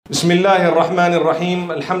Bismillahir Rahmanir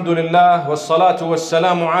Rahim. Alhamdulillah wassalatu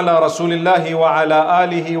wassalamu ala Rasulillah wa ala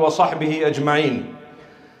alihi wa sahbihi ajma'in.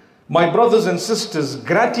 My brothers and sisters,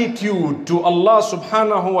 gratitude to Allah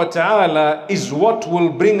subhanahu wa ta'ala is what will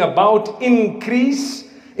bring about increase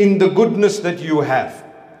in the goodness that you have.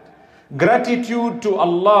 Gratitude to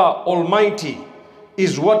Allah Almighty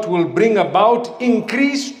is what will bring about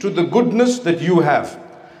increase to the goodness that you have.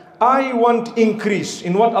 I want increase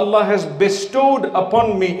in what Allah has bestowed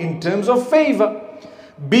upon me in terms of favor,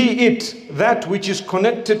 be it that which is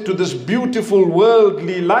connected to this beautiful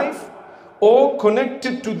worldly life or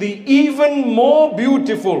connected to the even more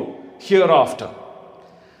beautiful hereafter.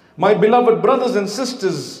 My beloved brothers and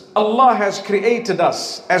sisters, Allah has created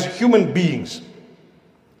us as human beings.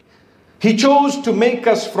 He chose to make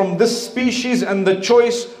us from this species, and the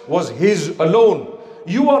choice was His alone.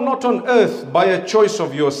 You are not on earth by a choice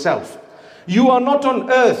of yourself. You are not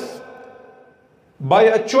on earth by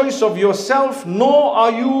a choice of yourself, nor are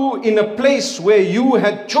you in a place where you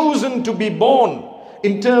had chosen to be born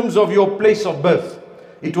in terms of your place of birth.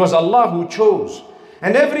 It was Allah who chose.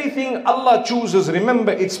 And everything Allah chooses,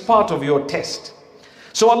 remember, it's part of your test.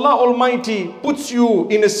 So Allah Almighty puts you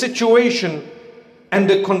in a situation and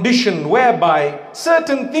a condition whereby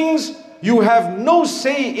certain things you have no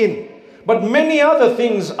say in. But many other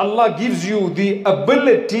things, Allah gives you the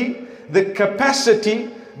ability, the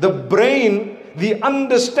capacity, the brain, the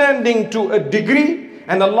understanding to a degree.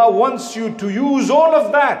 And Allah wants you to use all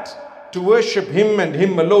of that to worship Him and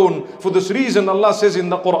Him alone. For this reason, Allah says in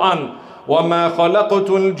the Quran, وَمَا خَلَقْتُ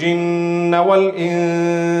الْجِنَّ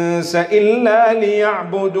وَالْإِنسَ إِلَّا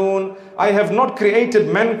لِيَعْبُدُونَ. I have not created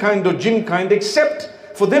mankind or jinn kind except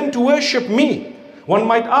for them to worship me. One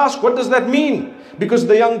might ask, what does that mean? Because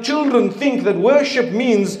the young children think that worship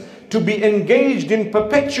means to be engaged in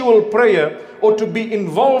perpetual prayer, or to be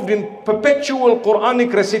involved in perpetual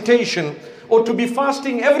Quranic recitation, or to be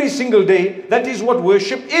fasting every single day. That is what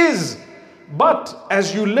worship is. But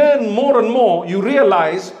as you learn more and more, you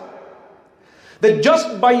realize that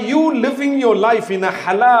just by you living your life in a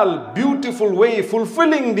halal, beautiful way,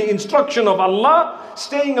 fulfilling the instruction of Allah,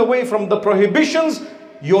 staying away from the prohibitions,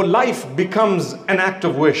 your life becomes an act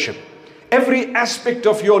of worship. Every aspect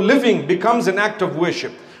of your living becomes an act of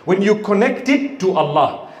worship when you connect it to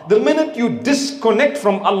Allah. The minute you disconnect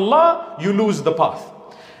from Allah, you lose the path.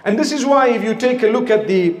 And this is why if you take a look at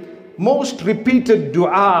the most repeated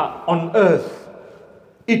dua on earth,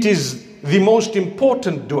 it is the most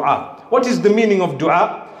important dua. What is the meaning of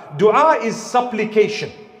dua? Dua is supplication.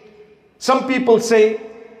 Some people say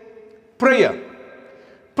prayer.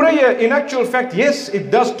 Prayer, in actual fact, yes,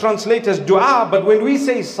 it does translate as dua, but when we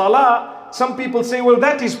say salah, some people say, well,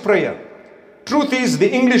 that is prayer. Truth is, the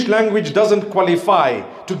English language doesn't qualify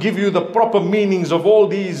to give you the proper meanings of all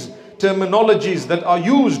these terminologies that are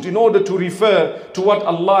used in order to refer to what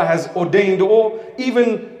Allah has ordained, or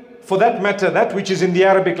even for that matter, that which is in the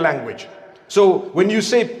Arabic language. So when you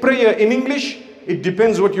say prayer in English, it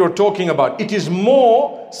depends what you're talking about. It is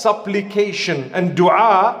more supplication and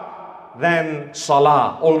dua than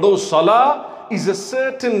salah. Although salah is a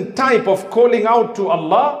certain type of calling out to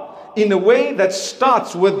Allah in a way that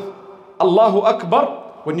starts with Allahu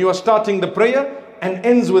Akbar when you are starting the prayer and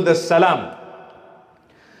ends with a salam.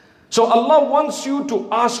 So Allah wants you to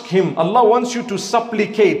ask Him, Allah wants you to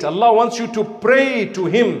supplicate, Allah wants you to pray to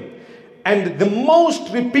Him. And the most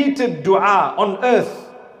repeated dua on earth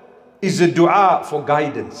is a dua for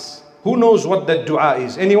guidance. Who knows what that dua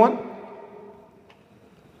is? Anyone?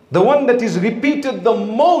 The one that is repeated the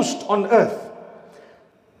most on earth.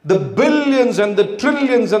 The billions and the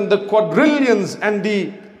trillions and the quadrillions and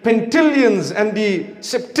the pentillions and the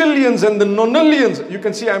septillions and the nonillions. You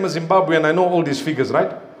can see I'm a Zimbabwean, I know all these figures,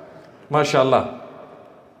 right? MashaAllah.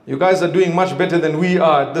 You guys are doing much better than we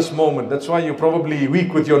are at this moment. That's why you're probably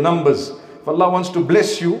weak with your numbers. If Allah wants to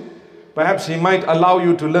bless you, perhaps He might allow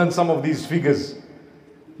you to learn some of these figures.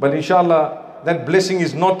 But inshallah, that blessing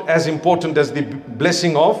is not as important as the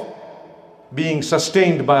blessing of being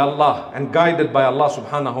sustained by Allah and guided by Allah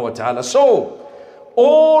subhanahu wa ta'ala. So,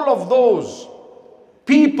 all of those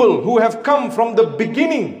people who have come from the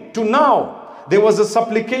beginning to now, there was a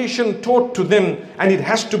supplication taught to them, and it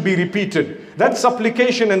has to be repeated. That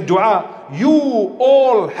supplication and dua, you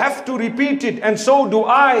all have to repeat it, and so do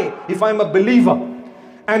I if I'm a believer.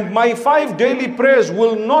 And my 5 daily prayers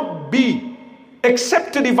will not be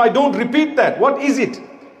accepted if I don't repeat that. What is it?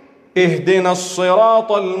 اهدنا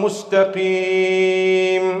الصراط المستقيم.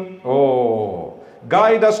 Oh,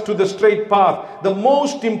 guide us to the straight path. The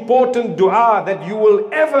most important dua that you will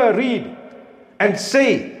ever read and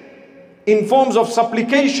say in forms of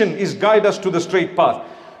supplication is guide us to the straight path.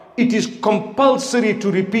 it is compulsory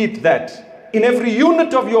to repeat that in every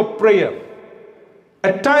unit of your prayer.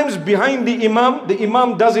 At times behind the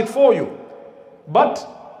Imam does it for you. But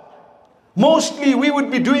mostly we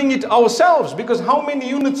would be doing it ourselves, because how many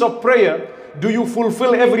units of prayer do you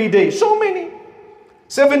fulfill every day? So many.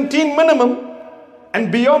 17 minimum.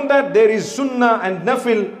 And beyond that there is sunnah and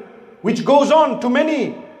nafil, which goes on to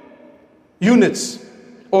many units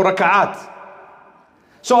or raka'at.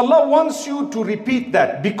 So Allah wants you to repeat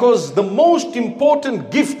that, because the most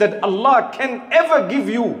important gift that Allah can ever give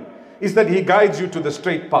you is that He guides you to the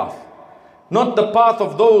straight path. Not the path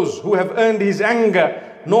of those who have earned His anger,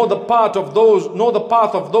 nor the path of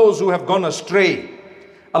those who have gone astray.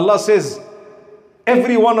 Allah says,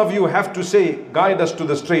 every one of you have to say, guide us to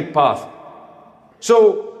the straight path.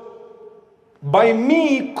 So by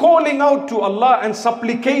me calling out to Allah and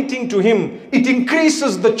supplicating to Him, it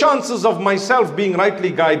increases the chances of myself being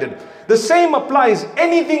rightly guided. The same applies.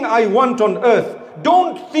 Anything I want on earth,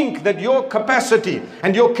 don't think that your capacity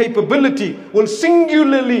and your capability will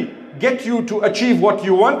singularly get you to achieve what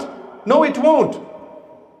you want. No, it won't.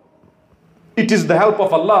 It is the help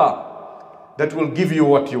of Allah that will give you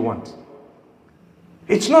what you want.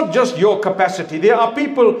 It's not just your capacity. There are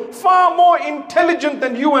people far more intelligent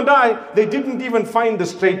than you and I. They didn't even find the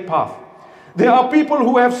straight path. There are people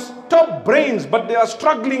who have top brains, but they are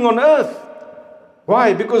struggling on earth.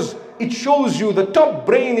 Why? Because it shows you the top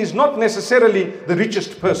brain is not necessarily the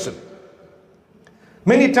richest person.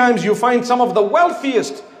 Many times you find some of the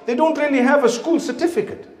wealthiest, they don't really have a school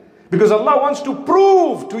certificate. Because Allah wants to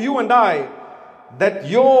prove to you and I that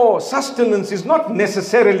your sustenance is not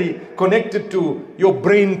necessarily connected to your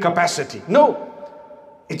brain capacity. No,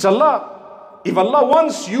 it's Allah. If Allah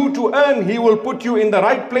wants you to earn, He will put you in the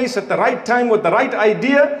right place at the right time with the right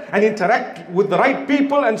idea and interact with the right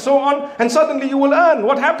people and so on, and suddenly you will earn.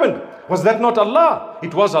 What happened? Was that not Allah?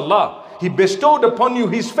 It was Allah. He bestowed upon you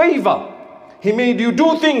His favor. He made you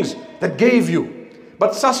do things that gave you.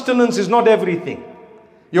 But sustenance is not everything.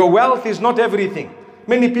 Your wealth is not everything.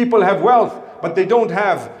 Many people have wealth, but they don't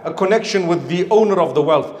have a connection with the owner of the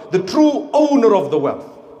wealth, the true owner of the wealth.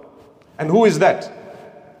 And who is that?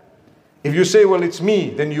 If you say, well, it's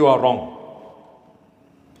me, then you are wrong.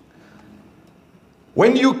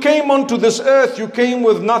 When you came onto this earth, you came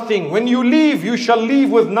with nothing. When you leave, you shall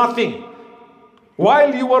leave with nothing.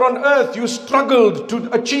 While you were on earth, you struggled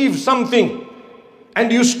to achieve something.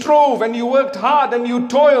 And you strove and you worked hard and you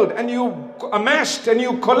toiled and you amassed and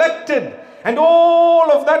you collected. And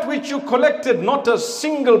all of that which you collected, not a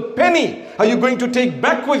single penny are you going to take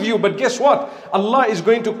back with you. But guess what? Allah is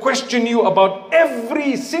going to question you about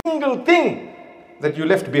every single thing that you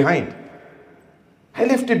left behind. I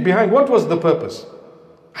left it behind. What was the purpose?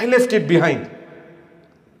 I left it behind.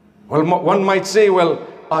 Well, one might say, well,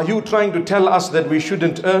 are you trying to tell us that we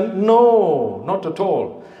shouldn't earn? No, not at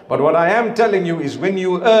all. But what I am telling you is, when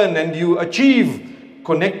you earn and you achieve,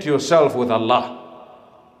 connect yourself with Allah.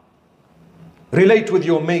 Relate with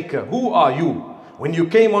your Maker. Who are you? When you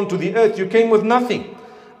came onto the earth, you came with nothing.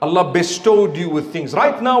 Allah bestowed you with things.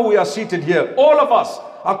 Right now we are seated here. All of us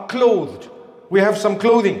are clothed. We have some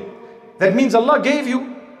clothing. That means Allah gave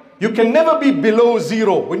you. You can never be below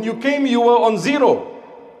zero. When you came, you were on zero.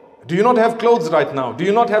 Do you not have clothes right now? Do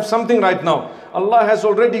you not have something right now? Allah has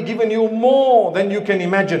already given you more than you can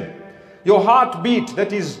imagine. Your heartbeat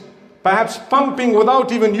that is perhaps pumping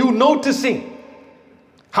without even you noticing.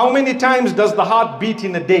 How many times does the heart beat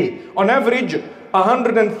in a day? On average,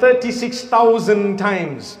 136,000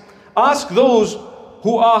 times. Ask those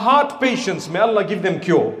who are heart patients, may Allah give them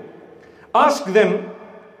cure. Ask them,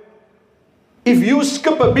 if you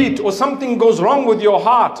skip a beat or something goes wrong with your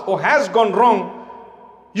heart or has gone wrong,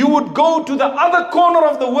 you would go to the other corner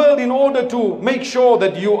of the world in order to make sure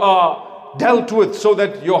that you are dealt with, so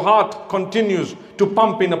that your heart continues to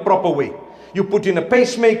pump in a proper way. You put in a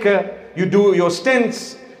pacemaker, you do your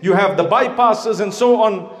stents, you have the bypasses and so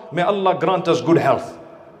on. May Allah grant us good health.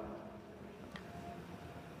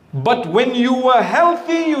 But when you were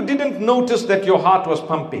healthy, you didn't notice that your heart was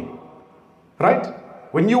pumping. Right?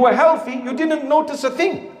 When you were healthy, you didn't notice a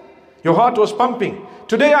thing. Your heart was pumping.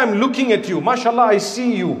 Today I'm looking at you. MashaAllah, I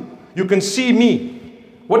see you. You can see me.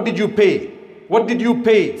 What did you pay? What did you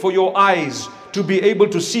pay for your eyes to be able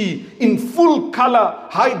to see in full color,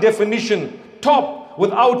 high definition, top,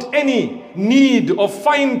 without any need of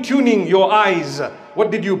fine-tuning your eyes? What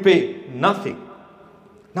did you pay? Nothing.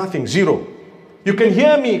 Nothing. Zero. You can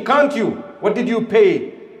hear me, can't you? What did you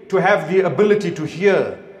pay to have the ability to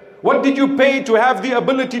hear? What did you pay to have the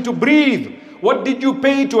ability to breathe? What did you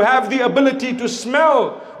pay to have the ability to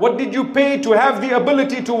smell? What did you pay to have the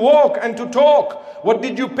ability to walk and to talk? What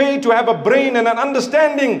did you pay to have a brain and an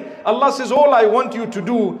understanding? Allah says, all I want you to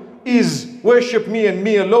do is worship me and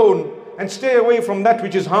me alone, and stay away from that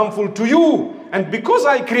which is harmful to you. And because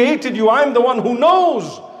I created you, I am the one who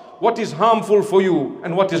knows what is harmful for you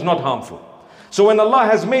and what is not harmful. So when Allah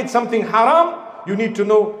has made something haram, you need to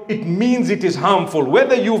know it means it is harmful,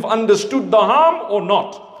 whether you've understood the harm or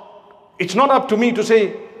not. It's not up to me to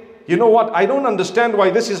say, you know what, I don't understand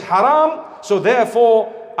why this is haram, so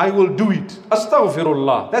therefore I will do it.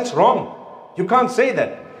 Astaghfirullah. That's wrong. You can't say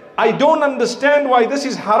that. I don't understand why this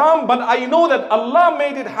is haram, but I know that Allah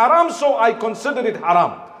made it haram, so I consider it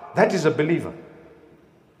haram. That is a believer.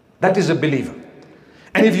 That is a believer.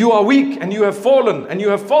 And if you are weak and you have fallen and you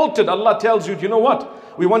have faltered, Allah tells you, you know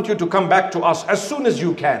what? We want you to come back to us as soon as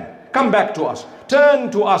you can. Come back to us.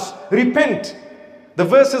 Turn to us. Repent. The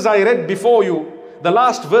verses I read before you, the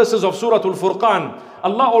last verses of Surah Al-Furqan,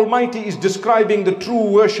 Allah Almighty is describing the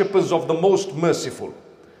true worshippers of the Most Merciful.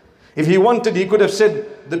 If He wanted, He could have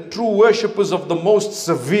said the true worshippers of the Most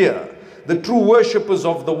Severe, the true worshippers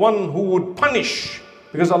of the one who would punish,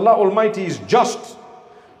 because Allah Almighty is just.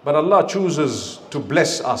 But Allah chooses to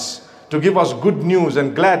bless us, to give us good news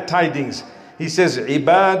and glad tidings. He says,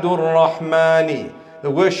 Ibadur Rahmani, the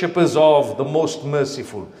worshippers of the Most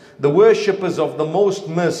Merciful. The worshippers of the Most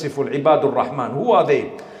Merciful, Ibadur Rahman. Who are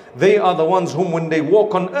they? They are the ones whom when they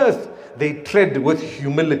walk on earth, they tread with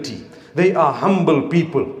humility. They are humble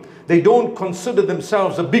people. They don't consider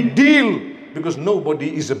themselves a big deal, because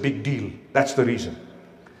nobody is a big deal. That's the reason.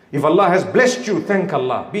 If Allah has blessed you, thank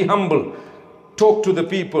Allah. Be humble. Talk to the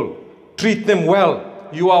people. Treat them well.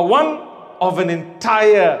 You are one of an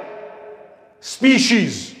entire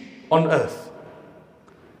species on earth.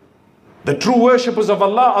 The true worshippers of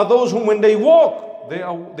Allah are those whom when they walk,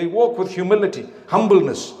 they walk with humility,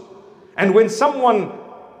 humbleness. And when someone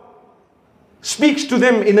speaks to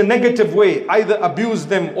them in a negative way, either abuse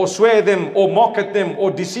them or swear them or mock at them or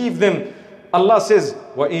deceive them, Allah says,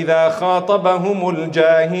 وَإِذَا خَاطَبَهُمُ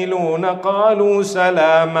الْجَاهِلُونَ قَالُوا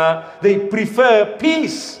سَلَامًا. They prefer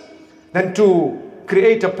peace than to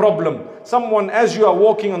create a problem. Someone, as you are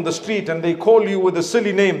walking on the street and they call you with a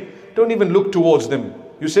silly name, don't even look towards them.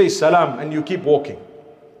 You say salam and you keep walking.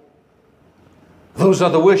 Those are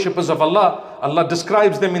the worshippers of Allah. Allah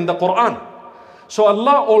describes them in the Quran. So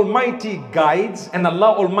Allah Almighty guides, and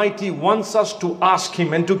Allah Almighty wants us to ask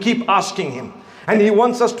Him and to keep asking Him. And He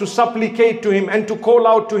wants us to supplicate to Him and to call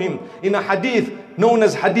out to Him in a hadith known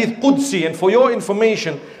as Hadith Qudsi. And for your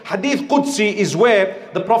information, Hadith Qudsi is where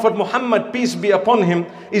the Prophet Muhammad, peace be upon him,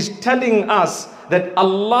 is telling us that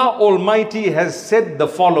Allah Almighty has said the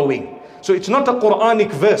following. So it's not a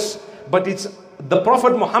Quranic verse, but it's the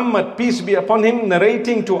Prophet Muhammad, peace be upon him,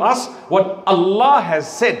 narrating to us what Allah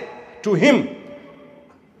has said to him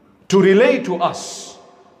to relay to us.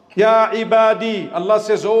 Ya ibadi, Allah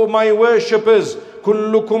says, oh my worshippers,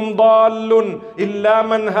 kullukum dallun illa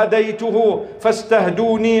man hadaytuhu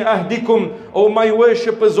fastahduni ahdikum. Oh my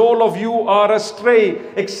worshippers, all of you are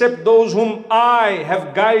astray except those whom I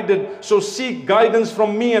have guided. So seek guidance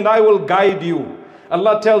from me and I will guide you.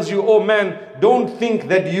 Allah tells you, oh man, don't think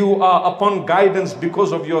that you are upon guidance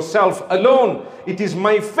because of yourself alone. It is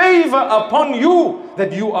my favor upon you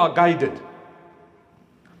that you are guided.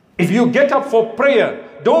 If you get up for prayer,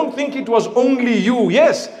 don't think it was only you.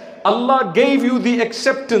 Yes, Allah gave you the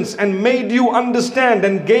acceptance and made you understand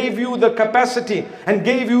and gave you the capacity and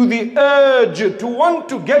gave you the urge to want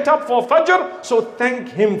to get up for Fajr. So thank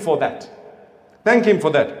Him for that. Thank Him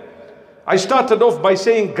for that. I started off by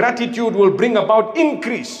saying gratitude will bring about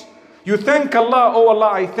increase. You thank Allah, oh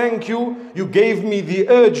Allah, I thank you. You gave me the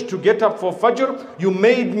urge to get up for Fajr. You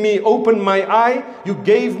made me open my eye. You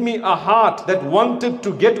gave me a heart that wanted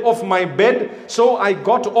to get off my bed. So I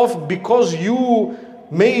got off because you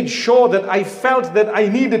made sure that I felt that I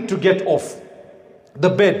needed to get off the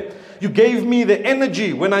bed. You gave me the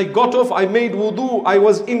energy. When I got off, I made wudu. I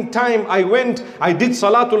was in time. I went, I did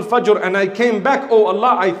Salatul Fajr and I came back. Oh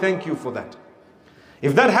Allah, I thank you for that.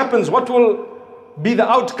 If that happens, what will be the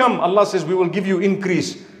outcome? Allah says, we will give you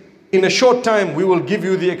increase. In a short time, we will give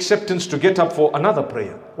you the acceptance to get up for another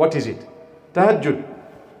prayer. What is it? Tahajjud.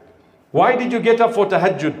 Why did you get up for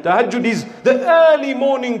Tahajjud? Tahajjud is the early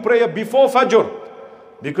morning prayer before Fajr.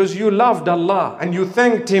 Because you loved Allah and you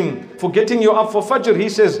thanked Him for getting you up for Fajr. He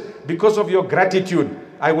says, because of your gratitude,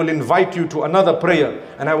 I will invite you to another prayer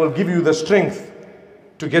and I will give you the strength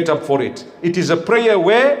to get up for it. It is a prayer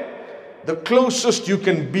where the closest you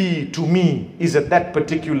can be to me is at that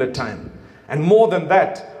particular time. And more than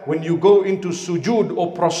that, when you go into sujood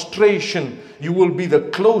or prostration, you will be the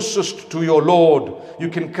closest to your Lord. You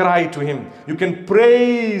can cry to Him, you can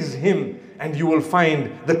praise Him, and you will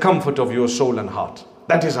find the comfort of your soul and heart.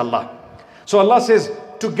 That is Allah. So Allah says,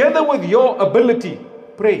 together with your ability,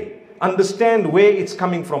 pray. Understand where it's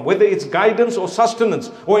coming from, whether it's guidance or sustenance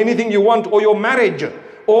or anything you want, or your marriage,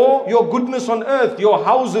 or your goodness on earth, your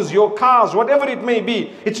houses, your cars, whatever it may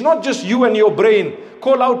be. It's not just you and your brain.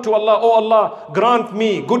 Call out to Allah, oh Allah, grant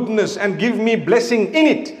me goodness and give me blessing in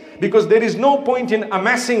it. Because there is no point in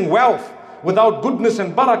amassing wealth without goodness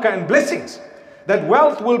and barakah and blessings. That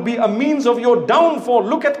wealth will be a means of your downfall.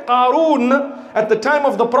 Look at Qarun at the time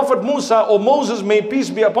of the Prophet Musa, or Moses, may peace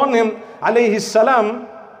be upon him, alayhi salam.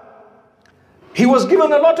 He was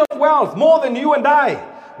given a lot of wealth, more than you and I.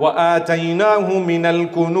 وَآتَيْنَاهُ مِنَ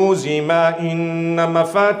الْكُنُوزِ مَا إِنَّ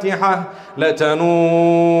مَفَاتِحَهُ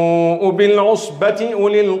لَتَنُوءُ بِالْعُصْبَةِ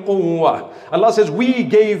أُولِي الْقُوَّةِ. Allah says, we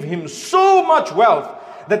gave him so much wealth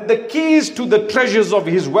that the keys to the treasures of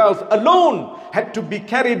his wealth alone had to be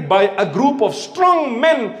carried by a group of strong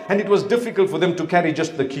men, and it was difficult for them to carry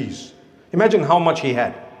just the keys. Imagine how much he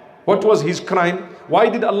had. What was his crime? Why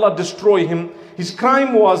did Allah destroy him? His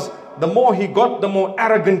crime was, the more he got, the more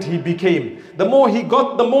arrogant he became. The more he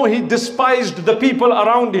got, the more he despised the people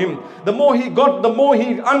around him. The more he got, the more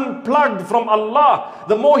he unplugged from Allah.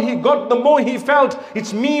 The more he got, the more he felt,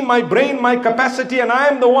 it's me, my brain, my capacity, and I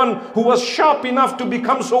am the one who was sharp enough to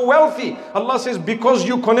become so wealthy. Allah says, because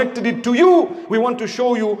you connected it to you, we want to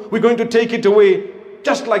show you, we're going to take it away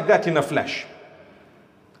just like that in a flash.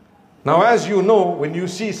 Now, as you know, when you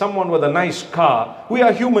see someone with a nice car, we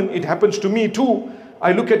are human, it happens to me too.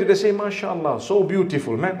 I look at it and say, MashaAllah, so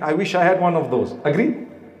beautiful, man. I wish I had one of those. Agreed?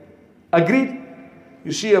 Agreed?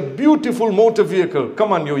 You see a beautiful motor vehicle.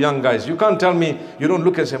 Come on, you young guys. You can't tell me, you don't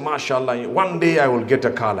look and say, MashaAllah, one day I will get a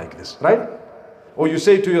car like this, right? Or you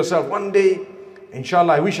say to yourself, one day,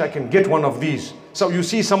 inshallah, I wish I can get one of these. So you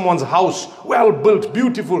see someone's house, well built,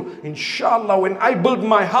 beautiful. Inshallah, when I build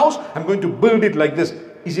my house, I'm going to build it like this.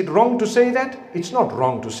 Is it wrong to say that? It's not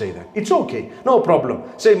wrong to say that. It's okay. No problem.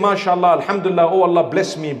 Say, MashaAllah, Alhamdulillah, oh Allah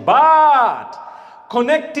bless me. But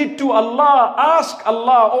connect it to Allah. Ask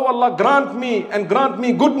Allah, oh Allah grant me and grant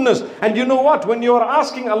me goodness. And you know what? When you are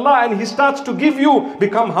asking Allah and He starts to give you,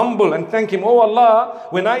 become humble and thank Him. Oh Allah,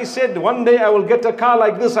 when I said one day I will get a car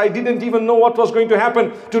like this, I didn't even know what was going to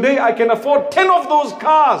happen. Today I can afford 10 of those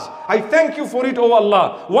cars. I thank you for it, oh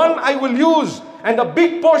Allah. One I will use. And a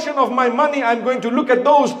big portion of my money, I'm going to look at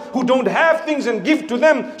those who don't have things and give to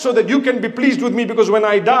them so that you can be pleased with me. Because when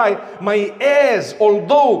I die, my heirs,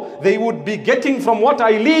 although they would be getting from what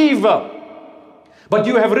I leave, but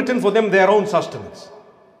you have written for them their own sustenance.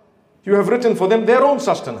 You have written for them their own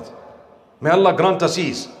sustenance. May Allah grant us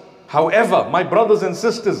ease. However, my brothers and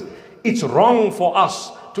sisters, it's wrong for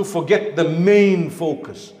us to forget the main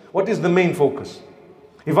focus. What is the main focus?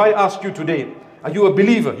 If I ask you today, are you a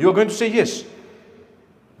believer? You are going to say yes.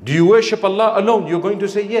 Do you worship Allah alone? You're going to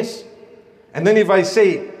say yes. And then if I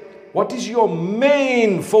say, what is your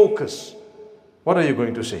main focus? What are you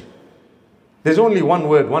going to say? There's only one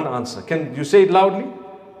word, one answer. Can you say it loudly?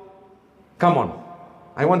 Come on.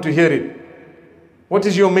 I want to hear it. What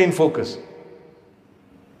is your main focus?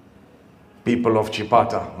 People of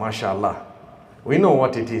Chipata, mashallah. We know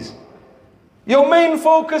what it is. Your main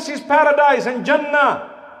focus is paradise and Jannah.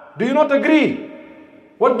 Do you not agree?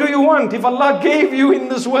 What do you want? If Allah gave you in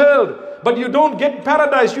this world, but you don't get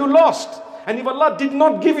paradise, you lost. And if Allah did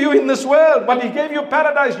not give you in this world, but He gave you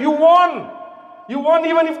paradise, you won. You won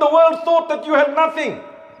even if the world thought that you had nothing.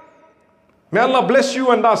 May Allah bless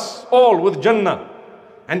you and us all with Jannah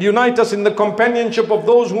and unite us in the companionship of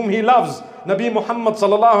those whom He loves. Nabi Muhammad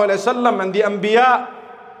sallallahu alaihi wasallam and the Anbiya.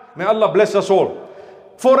 May Allah bless us all.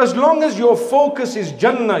 For as long as your focus is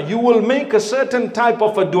Jannah, you will make a certain type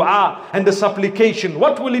of a dua and a supplication.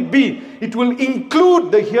 What will it be? It will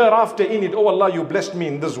include the hereafter in it. Oh Allah, you blessed me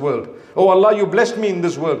in this world. Oh Allah, you blessed me in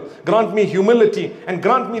this world. Grant me humility and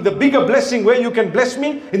grant me the bigger blessing where you can bless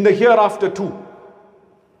me in the hereafter too.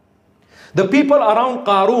 The people around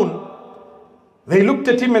Qarun, they looked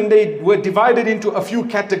at him and they were divided into a few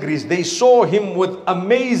categories. They saw him with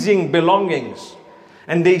amazing belongings.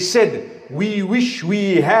 And they said, we wish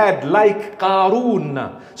we had like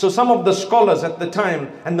Qarun. So some of the scholars at the time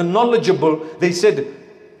and the knowledgeable, they said,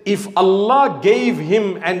 if Allah gave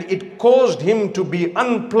him and it caused him to be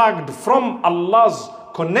unplugged from Allah's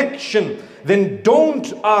connection, then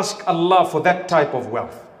don't ask Allah for that type of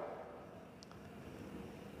wealth.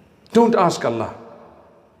 Don't ask Allah.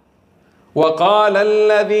 وَقَالَ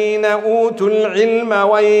الَّذِينَ أُوتُوا الْعِلْمَ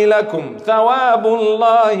وَيْلَكُمْ ثَوَابُ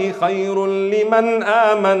اللَّهِ خَيْرٌ لِمَنْ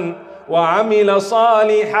آمَنَ وعمل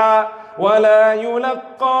صالحا ولا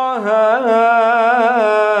يلقاها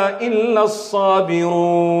إلا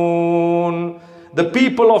الصابرون. The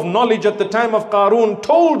people of knowledge at the time of Qarun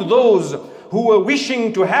told those who were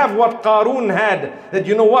wishing to have what Qarun had, that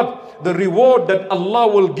you know what, the reward that Allah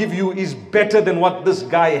will give you is better than what this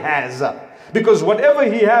guy has, because whatever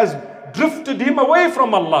he has drifted him away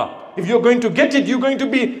from Allah. If you're going to get it, you're going to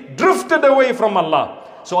be drifted away from Allah.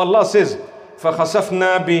 So Allah says,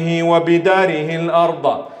 فَخَسَفْنَا بِهِ وَبِدَارِهِ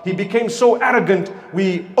الْأَرْضَ. He became so arrogant,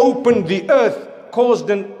 we opened the earth, caused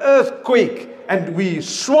an earthquake, and we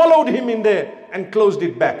swallowed him in there and closed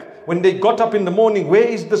it back. When they got up in the morning, where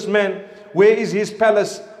is this man? Where is his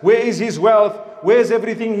palace? Where is his wealth? Where's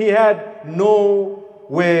everything he had?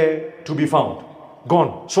 Nowhere to be found.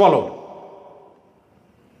 Gone, swallowed.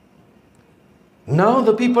 Now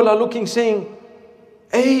the people are looking, saying,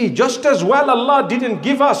 hey, just as well Allah didn't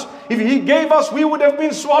give us. If He gave us, we would have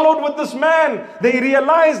been swallowed with this man. They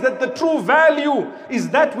realize that the true value is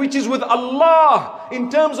that which is with Allah, in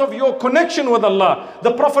terms of your connection with Allah.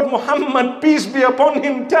 The Prophet Muhammad, peace be upon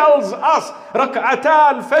him, tells us,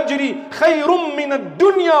 رَكْعَتَا الْفَجْرِ خَيْرٌ مِّنَ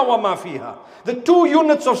الدُّنْيَا وَمَا فِيهَا. The 2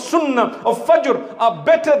 units of Sunnah, of Fajr, are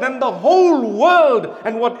better than the whole world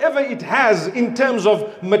and whatever it has in terms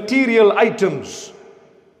of material items.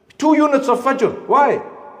 2 units of Fajr. Why?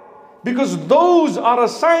 Because those are a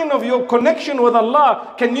sign of your connection with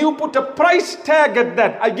Allah. Can you put a price tag at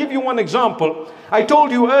that? I give you one example. I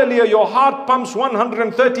told you earlier, your heart pumps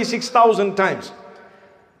 136,000 times.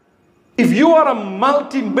 If you are a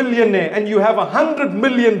multi-millionaire and you have $100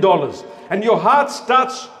 million and your heart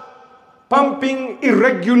starts pumping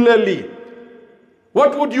irregularly,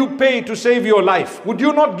 what would you pay to save your life? Would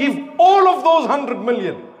you not give all of those 100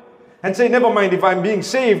 million and say, never mind, if I'm being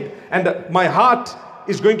saved and my heart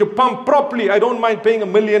is going to pump properly, I don't mind paying $1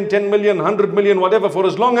 million, 10 million, 100 million, whatever, for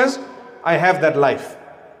as long as I have that life?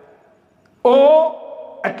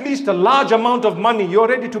 Or at least a large amount of money you're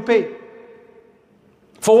ready to pay.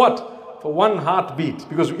 For what? For one heartbeat.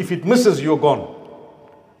 Because if it misses, you're gone.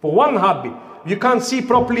 For one heartbeat. You can't see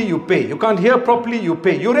properly, you pay. You can't hear properly, you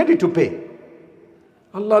pay. You're ready to pay.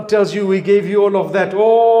 Allah tells you, we gave you all of that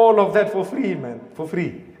for free, man, for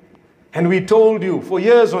free. And we told you for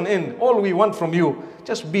years on end, all we want from you,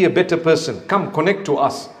 just be a better person. Come connect to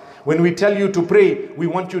us. When we tell you to pray, we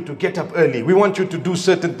want you to get up early. We want you to do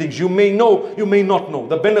certain things. You may know, you may not know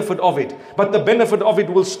the benefit of it. But the benefit of it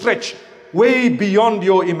will stretch way beyond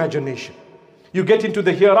your imagination. You get into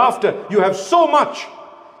the hereafter, you have so much.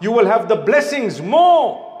 You will have the blessings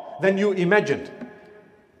more than you imagined.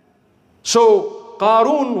 So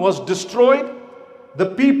Qarun was destroyed. The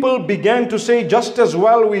people began to say, just as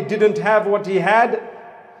well we didn't have what he had.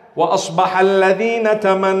 وَأَصْبَحَ الَّذِينَ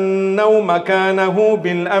تَمَنَّوْا مَكَانَهُ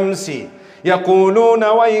بِالْأَمْسِ يَقُولُونَ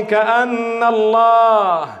وَيْكَأَنَّ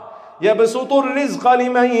اللَّهَ يَبْسُطُ الرِّزْقَ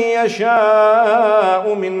لِمَنْ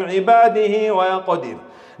يَشَاءُ مِنْ عِبَادِهِ وَيَقْدِرُ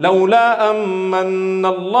لولا أمن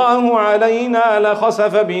الله علينا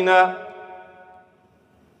لخسف بنا.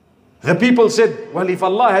 The people said, well, if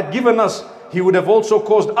Allah had given us, He would have also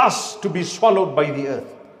caused us to be swallowed by the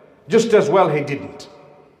earth. Just as well He didn't.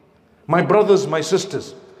 My brothers, my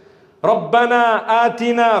sisters, رَبَّنَا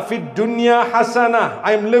آتِنَا فِي الدُّنْيَا حَسَنَةً.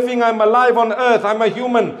 I'm living, I'm alive on earth, I'm a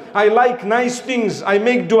human. I like nice things. I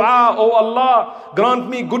make dua, oh Allah, grant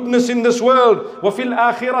me goodness in this world. وَفِي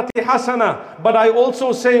الْآخِرَةِ حَسَنَةً. But I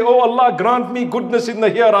also say, oh Allah, grant me goodness in the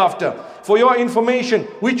hereafter. For your information,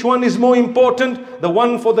 which one is more important? The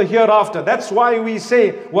one for the hereafter. That's why we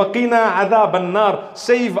say, وَقِنَا عَذَابَ النَّارِ.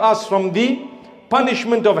 Save us from the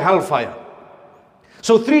punishment of hellfire.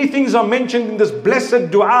 So 3 things are mentioned in this blessed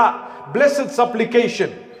dua, blessed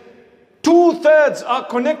supplication. 2/3 are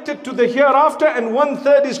connected to the hereafter and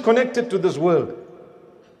 1/3 is connected to this world.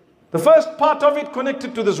 The first part of it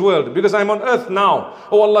connected to this world, because I'm on earth now.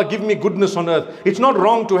 Oh Allah, give me goodness on earth. It's not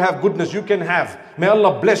wrong to have goodness, you can have. May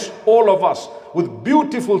Allah bless all of us with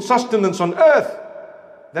beautiful sustenance on earth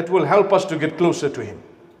that will help us to get closer to Him.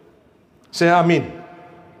 Say Ameen.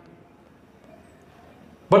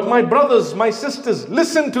 But my brothers, my sisters,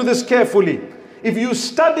 listen to this carefully. If you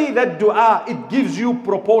study that dua, it gives you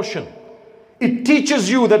proportion. It teaches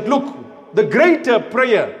you that, look, the greater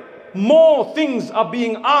prayer, more things are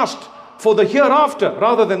being asked for the hereafter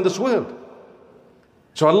rather than this world.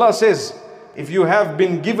 So Allah says, if you have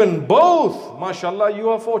been given both, mashallah, you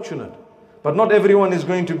are fortunate. But not everyone is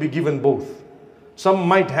going to be given both. Some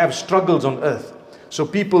might have struggles on earth. So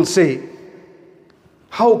people say,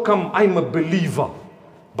 how come I'm a believer,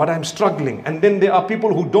 but I'm struggling? And then there are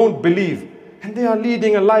people who don't believe and they are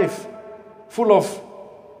leading a life full of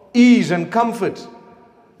ease and comfort.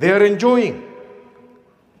 They are enjoying.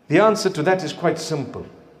 The answer to that is quite simple.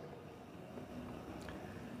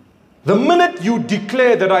 The minute you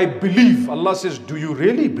declare that I believe, Allah says, do you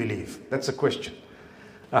really believe? That's a question.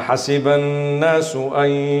 أَحَسِبَ النَّاسُ أَن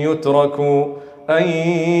يُتْرَكُوا أَن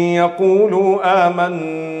يَقُولُوا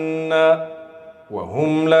آمَنَّا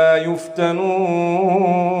وَهُمْ لَا يُفْتَنُونَ.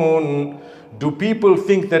 Do people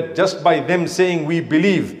think that just by them saying we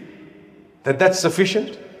believe, that that's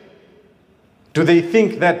sufficient? Do they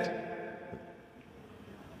think that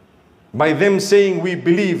by them saying we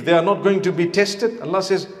believe, they are not going to be tested? Allah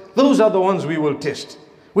says, those are the ones we will test.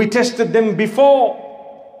 We tested them before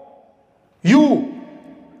you.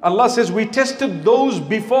 Allah says we tested those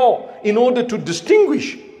before in order to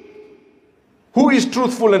distinguish who is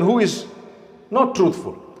truthful and who is not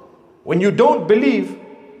truthful. When you don't believe,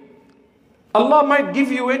 Allah might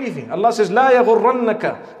give you anything. Allah says, لا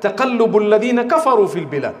يغرنك تقلب الذين كفروا في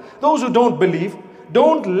البلاد. Those who don't believe,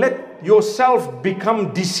 don't let yourself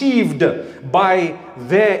become deceived by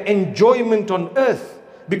their enjoyment on earth,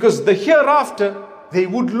 because the hereafter they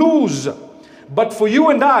would lose. But for you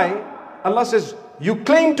and I, Allah says, you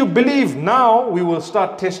claim to believe, now we will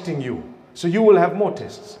start testing you. So you will have more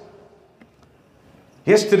tests.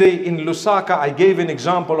 Yesterday in Lusaka, I gave an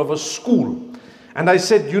example of a school. And I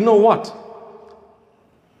said, you know what?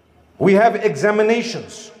 We have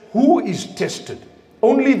examinations. Who is tested?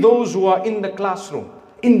 Only those who are in the classroom,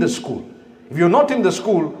 in the school. If you're not in the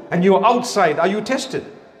school and you're outside, are you tested?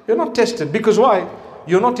 You're not tested. Because why?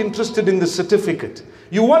 You're not interested in the certificate.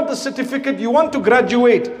 You want the certificate, you want to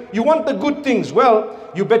graduate, you want the good things. Well,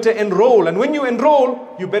 you better enroll. And when you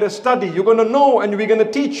enroll, you better study. You're going to know, and we're going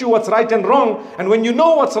to teach you what's right and wrong. And when you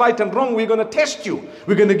know what's right and wrong, we're going to test you.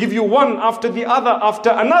 We're going to give you one after the other after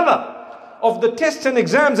another of the tests and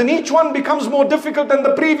exams, and each one becomes more difficult than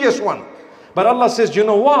the previous one. But Allah says, you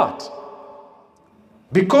know what?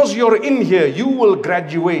 Because you're in here, you will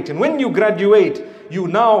graduate. And when you graduate, you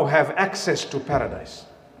now have access to paradise.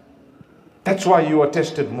 That's why you are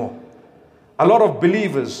tested more. A lot of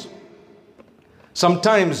believers,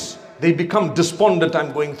 sometimes they become despondent.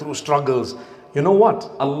 I'm going through struggles. You know what?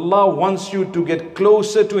 Allah wants you to get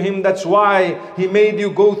closer to Him. That's why He made you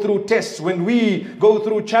go through tests. When we go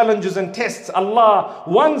through challenges and tests, Allah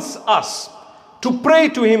wants us to pray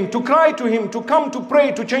to Him, to cry to Him, to come to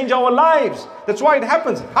pray, to change our lives. That's why it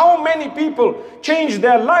happens. How many people changed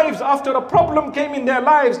their lives after a problem came in their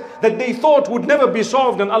lives that they thought would never be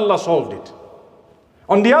solved, and Allah solved it?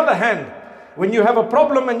 On the other hand, when you have a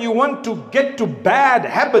problem and you want to get to bad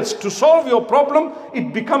habits to solve your problem,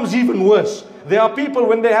 it becomes even worse. There are people,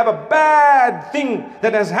 when they have a bad thing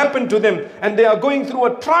that has happened to them and they are going through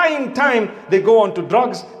a trying time, they go on to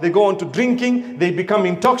drugs, they go on to drinking, they become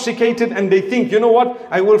intoxicated, and they think, you know what,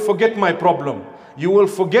 I will forget my problem. You will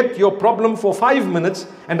forget your problem for 5 minutes,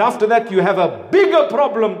 and after that you have a bigger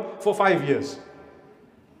problem for 5 years.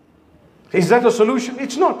 Is that a solution?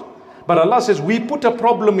 It's not. But Allah says, we put a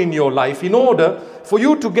problem in your life in order for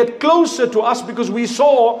you to get closer to us, because we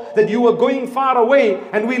saw that you were going far away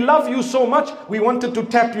and we love you so much. We wanted to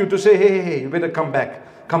tap you to say, hey, you better come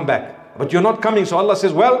back, come back. But you're not coming. So Allah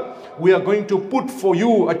says, well, we are going to put for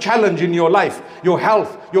you a challenge in your life, your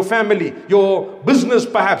health, your family, your business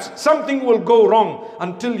perhaps. Something will go wrong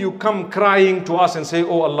until you come crying to us and say,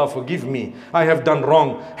 oh Allah, forgive me. I have done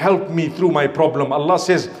wrong. Help me through my problem. Allah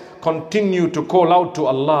says, continue to call out to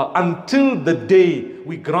Allah until the day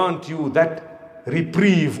we grant you that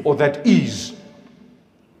reprieve or that ease.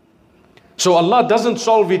 So Allah doesn't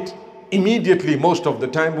solve it immediately most of the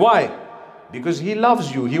time. Why? Because He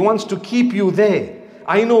loves you. He wants to keep you there.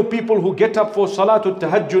 I know people who get up for Salatul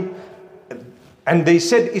Tahajjud, and they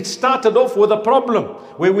said it started off with a problem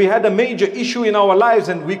where we had a major issue in our lives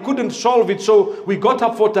and we couldn't solve it. So we got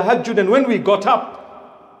up for Tahajjud, and when we got up,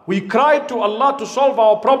 we cried to Allah to solve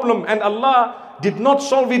our problem, and Allah did not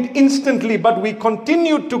solve it instantly, but we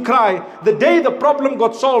continued to cry. The day the problem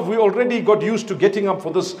got solved, we already got used to getting up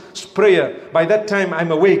for this prayer. By that time,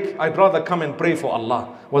 I'm awake. I'd rather come and pray for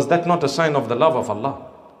Allah. Was that not a sign of the love of Allah?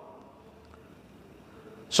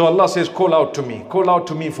 So Allah says, call out to me. Call out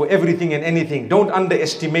to me for everything and anything. Don't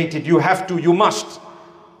underestimate it. You have to, you must.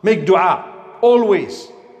 Make dua, always.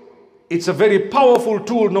 It's a very powerful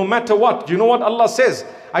tool no matter what. You know what Allah says?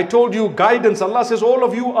 I told you guidance. Allah says all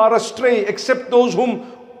of you are astray except those whom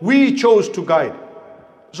we chose to guide.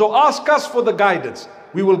 So ask us for the guidance.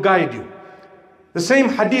 We will guide you. The same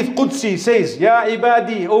hadith Qudsi says, Ya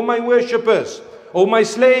ibadi, O my worshippers, O my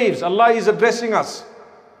slaves. Allah is addressing us.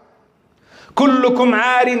 Kullukum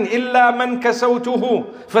aarin illa man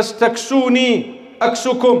kasawtuhu fastaksuni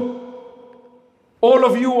aksukum. All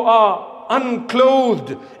of you are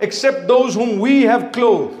unclothed except those whom we have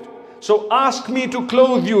clothed. So ask me to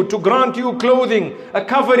clothe you, to grant you clothing, a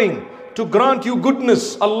covering, to grant you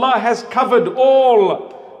goodness. Allah has covered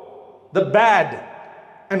all the bad,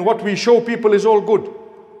 and what we show people is all good.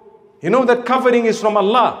 You know that covering is from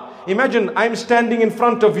Allah. Imagine I'm standing in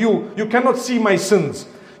front of you, you cannot see my sins.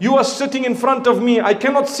 You are sitting in front of me, I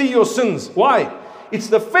cannot see your sins. Why? It's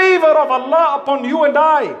the favor of Allah upon you and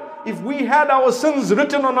I. If we had our sins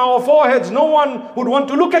written on our foreheads, no one would want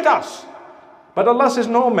to look at us. But Allah says,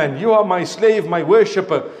 no man, you are my slave, my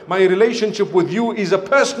worshipper. My relationship with you is a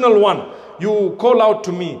personal one. You call out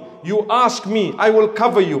to me, you ask me, I will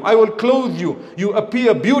cover you, I will clothe you. You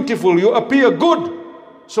appear beautiful, you appear good.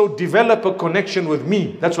 So develop a connection with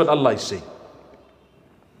me. That's what Allah is saying.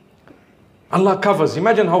 Allah covers.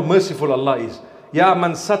 Imagine how merciful Allah is. Ya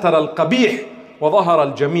man satar al-qabih wa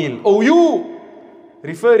dhahar al-jamil. O you,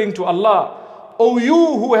 referring to Allah, O you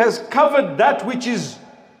who has covered that which is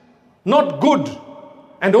not good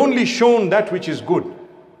and only shown that which is good.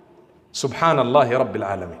 Subhanallah Rabbil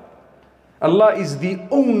Alameen. Allah is the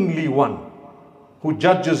only one who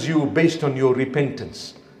judges you based on your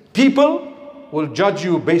repentance. People will judge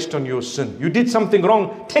you based on your sin. You did something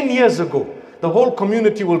wrong 10 years ago. The whole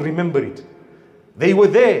community will remember it. They were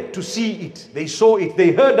there to see it. They saw it.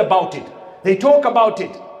 They heard about it. They talk about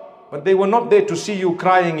it. But they were not there to see you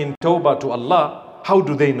crying in tawbah to Allah. How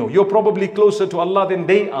do they know? You're probably closer to Allah than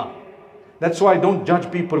they are. That's why don't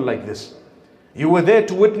judge people like this. You were there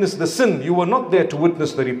to witness the sin. You were not there to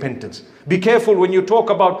witness the repentance. Be careful when you talk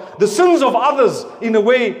about the sins of others in a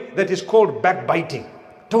way that is called backbiting.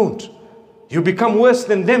 Don't. You become worse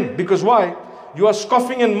than them. Because why? You are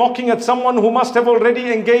scoffing and mocking at someone who must have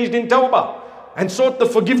already engaged in tawbah and sought the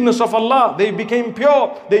forgiveness of Allah. They became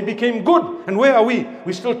pure. They became good. And where are we?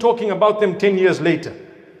 We're still talking about them 10 years later.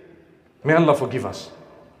 May Allah forgive us.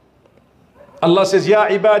 Allah says, Ya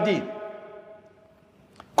ibadi,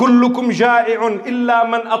 kullukum ja'i'un illa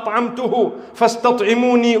man at'amtuhu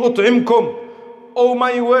fastat'imuni ut'imkum. O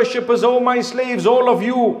my worshippers, O my slaves, all of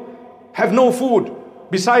you have no food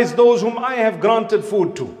besides those whom I have granted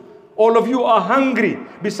food to. All of you are hungry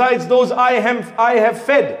besides those I have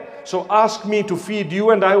fed. So ask me to feed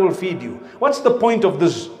you and I will feed you. What's the point of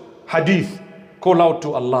this hadith? Call out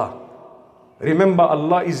to Allah. Remember,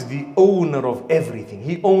 Allah is the owner of everything.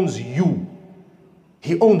 He owns you.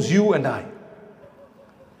 He owns you and I.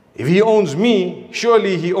 If He owns me,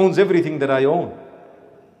 surely He owns everything that I own.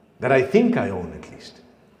 That I think I own at least.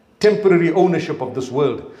 Temporary ownership of this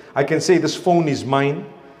world. I can say this phone is mine.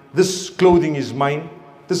 This clothing is mine.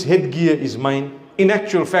 This headgear is mine. In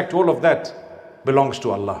actual fact, all of that belongs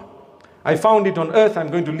to Allah. I found it on earth,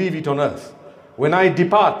 I'm going to leave it on earth. When I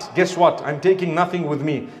depart, guess what? I'm taking nothing with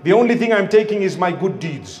me. The only thing I'm taking is my good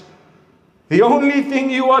deeds. The only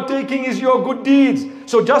thing you are taking is your good deeds.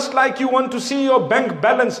 So just like you want to see your bank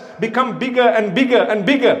balance become bigger and bigger and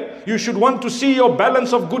bigger, you should want to see your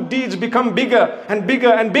balance of good deeds become bigger and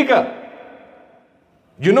bigger and bigger.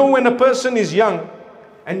 You know, when a person is young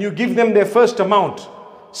and you give them their first amount,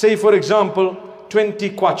 say for example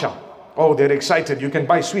 20 kwacha. Oh, they're excited. You can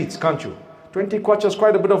buy sweets, can't you? 20 kwacha is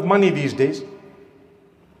quite a bit of money these days.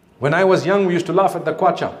 When I was young, we used to laugh at the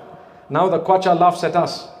kwacha. Now the kwacha laughs at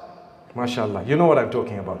us. MashaAllah. You know what I'm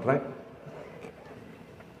talking about, right?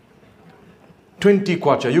 20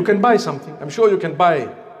 kwacha. You can buy something. I'm sure you can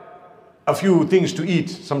buy a few things to eat.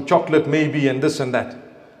 Some chocolate maybe and this and that.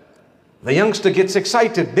 The youngster gets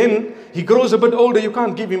excited. Then he grows a bit older. You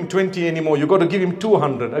can't give him 20 anymore. You got to give him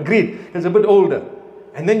 200. Agreed. He's a bit older.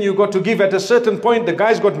 And then you got to give at a certain point. The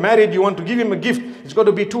guy's got married. You want to give him a gift. It's got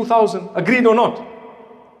to be 2,000. Agreed or not?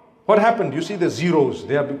 What happened? You see the zeros.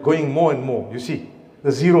 They are going more and more. You see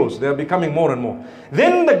the zeros. They are becoming more and more.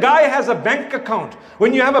 Then the guy has a bank account.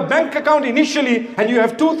 When you have a bank account initially and you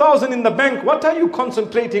have 2,000 in the bank, what are you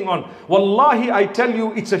concentrating on? Wallahi, I tell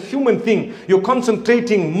you, it's a human thing. You're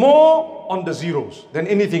concentrating more on the zeros than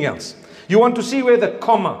anything else. You want to see where the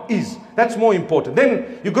comma is. That's more important.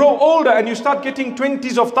 Then you grow older and you start getting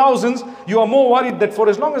 20s of thousands. You are more worried that for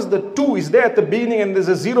as long as the 2 is there at the beginning and there's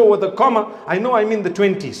a 0 with a comma, I know I'm in the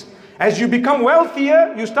 20s. As you become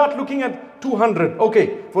wealthier, you start looking at 200.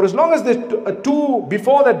 Okay, for as long as there's a 2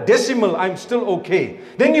 before that decimal, I'm still okay.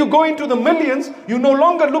 Then you go into the millions, you no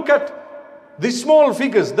longer look at the small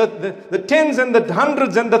figures, the tens and the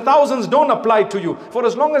hundreds and the thousands don't apply to you. For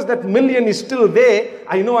as long as that million is still there,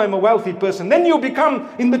 I know I'm a wealthy person. Then you become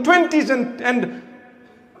in the 20s and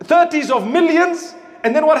 30s of millions.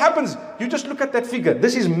 And then what happens? You just look at that figure.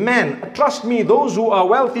 This is man. Trust me, those who are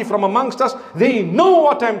wealthy from amongst us, they know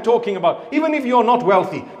what I'm talking about. Even if you're not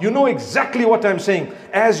wealthy, you know exactly what I'm saying.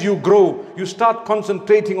 As you grow, you start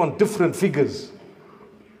concentrating on different figures.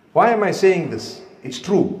 Why am I saying this? It's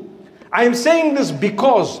true. I am saying this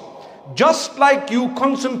because just like you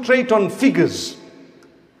concentrate on figures,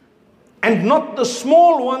 and not the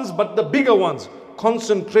small ones but the bigger ones,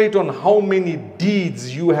 concentrate on how many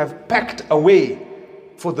deeds you have packed away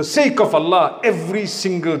for the sake of Allah every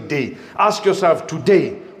single day. Ask yourself,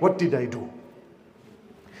 today, what did I do?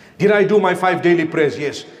 Did I do my 5 daily prayers?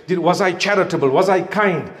 Yes. Was I charitable? Was I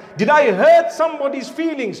kind? Did I hurt somebody's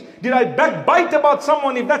feelings? Did I backbite about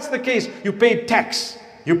someone? If that's the case, you paid tax.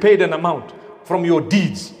 You paid an amount from your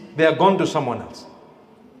deeds. They are gone to someone else.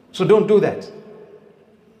 So don't do that.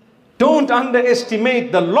 Don't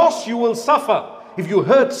underestimate the loss you will suffer if you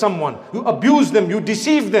hurt someone, you abuse them, you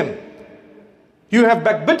deceive them, you have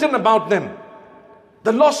backbitten about them.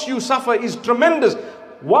 The loss you suffer is tremendous.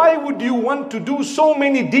 Why would you want to do so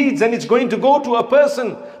many deeds and it's going to go to a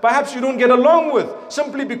person perhaps you don't get along with,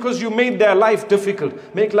 simply because you made their life difficult?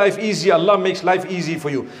 Make life easy, Allah makes life easy for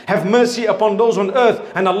you. Have mercy upon those on earth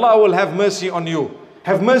and Allah will have mercy on you.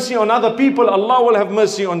 Have mercy on other people, Allah will have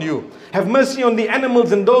mercy on you. Have mercy on the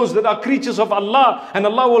animals and those that are creatures of Allah, and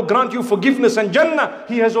Allah will grant you forgiveness and Jannah.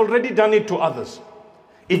 He has already done it to others.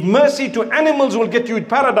 If mercy to animals will get you in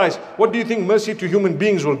paradise, what do you think mercy to human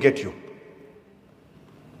beings will get you?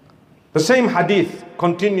 The same hadith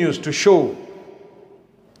continues to show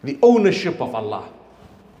the ownership of Allah.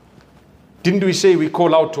 Didn't we say we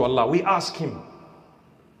call out to Allah? We ask Him.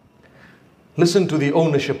 Listen to the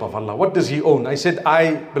ownership of Allah. What does He own? I said,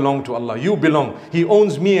 I belong to Allah. You belong. He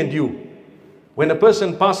owns me and you. When a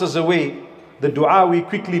person passes away, the dua we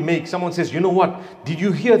quickly make, someone says, you know what? Did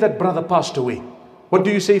you hear that brother passed away? What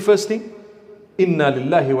do you say first thing? Inna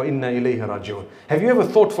lillahi wa inna ilayhi raji'un. Have you ever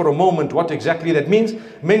thought for a moment what exactly that means?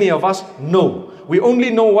 Many of us know. We only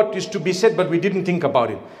know what is to be said, but we didn't think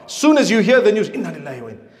about it. As soon as you hear the news, inna lillahi wa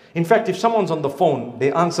inna. In fact, if someone's on the phone,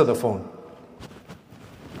 they answer the phone.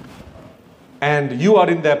 And you are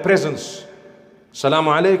in their presence.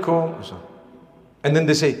 Salamu alaikum. And then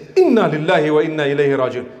they say, inna lillahi wa inna ilayhi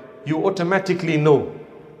raji'un. You automatically know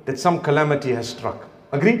that some calamity has struck.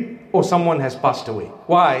 Agreed? Or someone has passed away.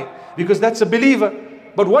 Why? Because that's a believer.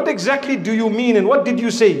 But what exactly do you mean and what did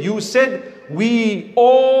you say? You said, we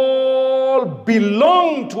all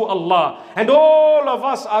belong to Allah and all of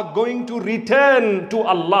us are going to return to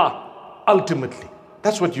Allah ultimately.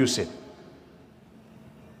 That's what you said.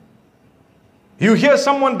 You hear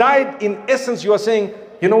someone died, in essence you are saying,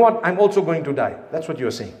 you know what, I'm also going to die. That's what you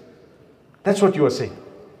are saying. That's what you are saying.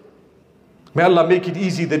 May Allah make it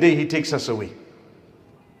easy the day He takes us away.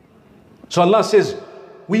 So Allah says,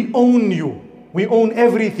 we own you. We own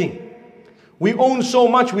everything. We own so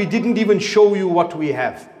much we didn't even show you what we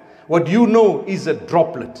have. What you know is a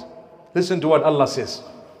droplet. Listen to what Allah says.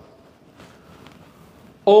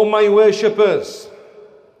 O my worshippers,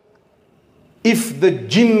 if the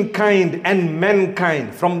jinn kind and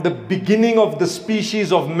mankind, from the beginning of the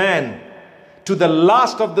species of man to the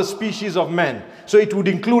last of the species of man, so it would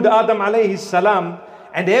include Adam alayhi salam,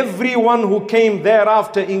 and everyone who came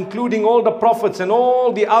thereafter, including all the prophets and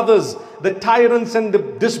all the others, the tyrants and the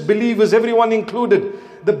disbelievers, everyone included,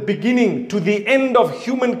 the beginning to the end of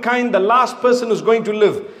humankind, the last person who's going to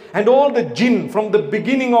live, and all the jinn, from the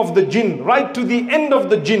beginning of the jinn right to the end of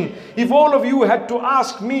the jinn, if all of you had to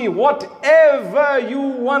ask me whatever you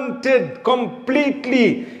wanted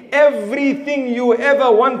completely, everything you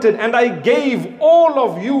ever wanted, and I gave all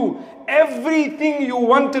of you everything you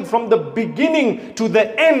wanted from the beginning to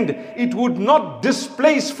the end, it would not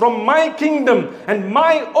displace from my kingdom and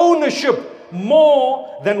my ownership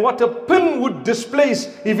more than what a pin would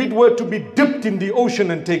displace if it were to be dipped in the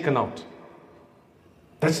ocean and taken out.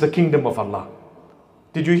 That's the kingdom of Allah.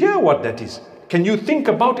 Did you hear what that is? Can you think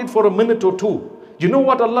about it for a minute or two? You know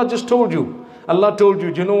what Allah just told you? Allah told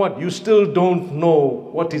you, you know what? You still don't know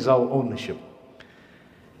what is our ownership.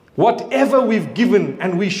 Whatever we've given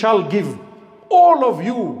and we shall give, all of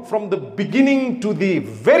you from the beginning to the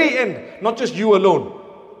very end, not just you alone.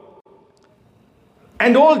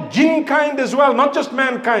 And all jinn kind as well, not just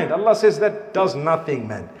mankind. Allah says that does nothing,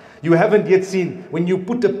 man. You haven't yet seen when you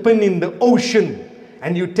put a pin in the ocean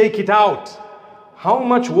and you take it out, how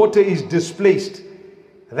much water is displaced.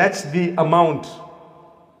 That's the amount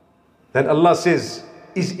that Allah says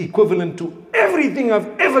is equivalent to everything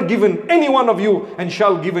I've ever given any one of you and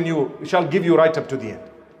shall give you right up to the end.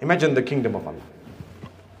 Imagine the kingdom of Allah.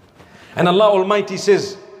 And Allah Almighty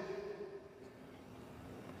says,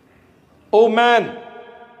 O man,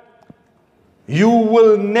 you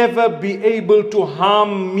will never be able to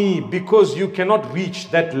harm me because you cannot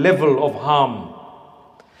reach that level of harm.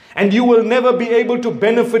 And you will never be able to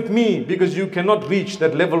benefit me because you cannot reach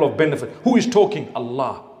that level of benefit. Who is talking?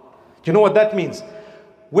 Allah. Do you know what that means?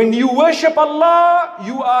 When you worship Allah,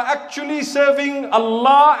 you are actually serving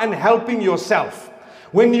Allah and helping yourself.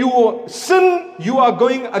 When you sin, you are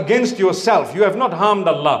going against yourself. You have not harmed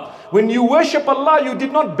Allah. When you worship Allah, you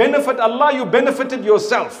did not benefit Allah, you benefited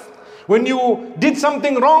yourself. When you did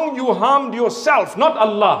something wrong, you harmed yourself, not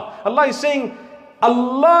Allah. Allah is saying,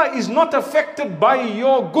 Allah is not affected by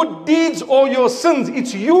your good deeds or your sins.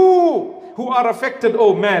 It's you who are affected,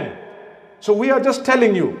 oh man. So we are just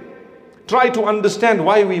telling you, try to understand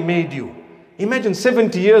why we made you. Imagine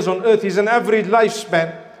 70 years on earth is an average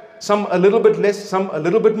lifespan. Some a little bit less, some a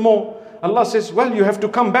little bit more. Allah says, well, you have to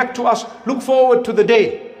come back to us. Look forward to the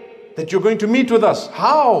day that you're going to meet with us.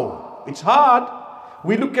 How? It's hard.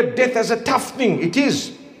 We look at death as a tough thing. It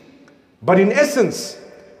is. But in essence,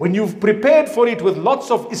 when you've prepared for it with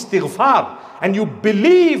lots of istighfar, and you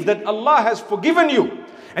believe that Allah has forgiven you,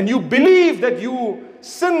 and you believe that you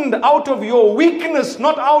sinned out of your weakness,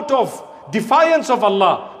 not out of defiance of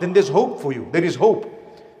Allah, then there's hope for you. There is hope.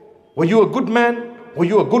 Were you a good man? Were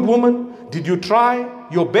you a good woman? Did you try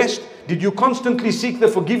your best? Did you constantly seek the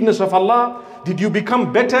forgiveness of Allah? Did you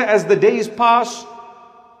become better as the days pass?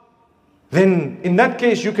 Then in that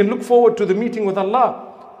case you can look forward to the meeting with Allah.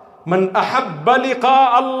 Man ahabba liqa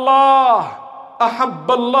Allah, ahabba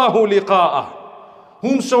Allahu liqa'ah.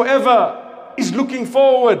 Whomsoever is looking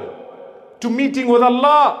forward to meeting with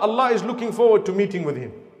Allah, Allah is looking forward to meeting with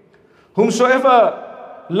him.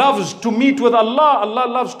 Whomsoever loves to meet with Allah, Allah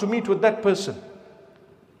loves to meet with that person.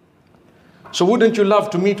 So wouldn't you love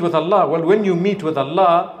to meet with Allah? Well, when you meet with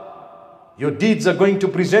Allah, your deeds are going to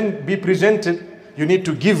be presented. You need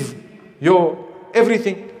to give your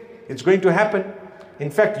everything. It's going to happen.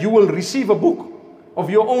 In fact, you will receive a book of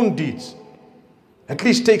your own deeds. At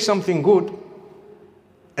least take something good.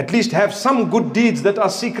 At least have some good deeds that are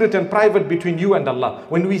secret and private between you and Allah.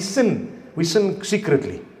 When we sin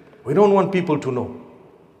secretly. We don't want people to know.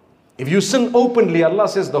 If you sin openly, Allah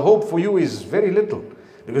says the hope for you is very little.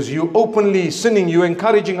 Because you openly sinning, you're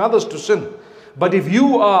encouraging others to sin. But if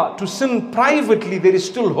you are to sin privately, there is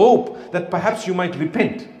still hope that perhaps you might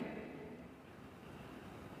repent.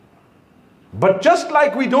 But just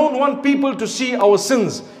like we don't want people to see our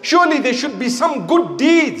sins, surely there should be some good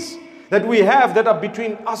deeds that we have that are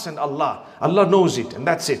between us and Allah. Allah knows it, and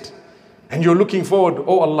that's it. And you're looking forward,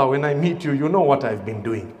 oh Allah, when I meet you, you know what I've been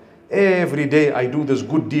doing. Every day I do this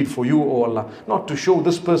good deed for you, oh Allah. Not to show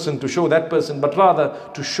this person, to show that person, but rather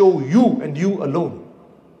to show you and you alone.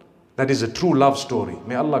 That is a true love story.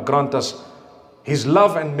 May Allah grant us His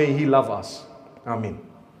love and may He love us. Ameen.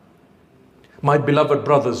 My beloved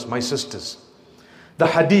brothers, my sisters, the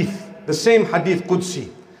hadith, the same hadith Qudsi,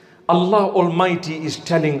 Allah Almighty is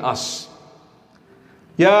telling us,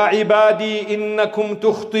 Ya ibadi innakum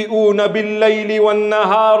tukhti'una bil-layli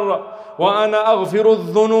wan-nahar wa ana aghfiru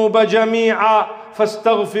adh-dhunuba jami'a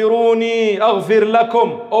fastaghfiruni aghfir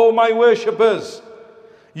lakum. O my worshippers,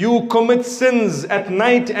 you commit sins at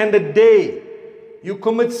night and at day. You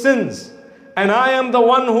commit sins, and I am the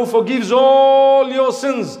one who forgives all your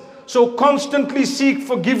sins. So constantly seek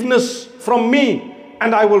forgiveness from me,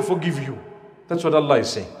 and I will forgive you. That's what Allah is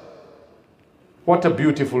saying. What a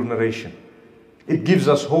beautiful narration. It gives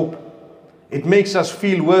us hope. It makes us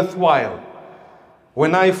feel worthwhile.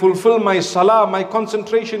 When I fulfill my salah, my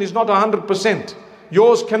concentration is not 100%.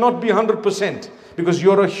 Yours cannot be 100% because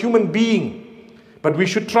you're a human being. But we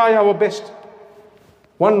should try our best.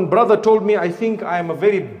 One brother told me, I think I am a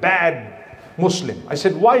very bad Muslim. I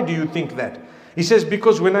said, why do you think that? He says,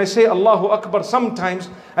 because when I say Allahu Akbar, sometimes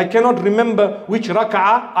I cannot remember which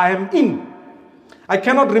rak'ah I am in. I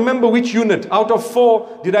cannot remember which unit. Out of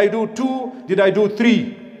 4, did I do 2? Did I do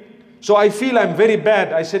 3? So I feel I'm very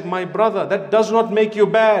bad. I said, my brother, that does not make you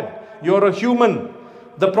bad. You're a human.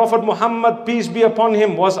 The Prophet Muhammad, peace be upon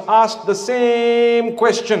him, was asked the same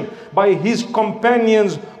question by his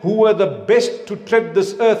companions who were the best to tread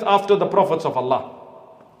this earth after the prophets of Allah.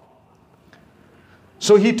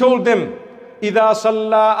 So he told them, إِذَا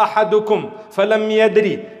صَلَّى أَحَدُكُمْ فَلَمْ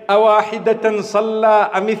يَدْرِ أَوَاحِدَةً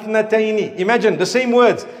صَلَّى أَمِ اثْنَتَيْنِ. Imagine the same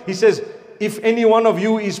words. He says, if any one of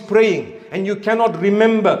you is praying and you cannot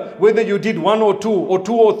remember whether you did 1 or 2 or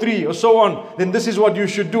 2 or 3 or so on, then this is what you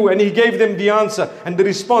should do. And he gave them the answer and the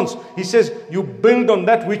response. He says, you build on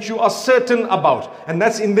that which you are certain about. And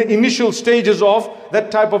that's in the initial stages of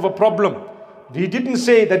that type of a problem. He didn't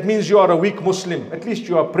say that means you are a weak Muslim. At least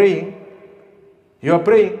you are praying. You are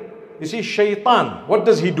praying. You see, shaitan, what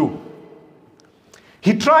does he do?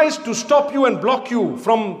 He tries to stop you and block you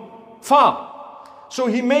from far. So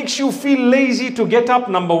he makes you feel lazy to get up,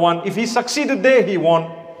 number one. If he succeeded there, he won.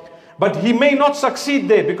 But he may not succeed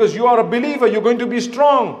there because you are a believer, you're going to be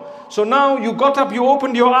strong. So now you got up, you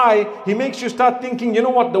opened your eye, he makes you start thinking, you know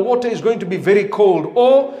what, the water is going to be very cold,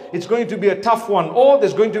 or it's going to be a tough one, or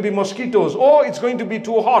there's going to be mosquitoes, or it's going to be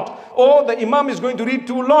too hot, or the imam is going to read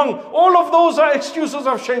too long. All of those are excuses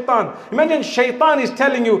of shaitan. Imagine shaitan is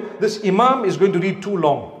telling you, this imam is going to read too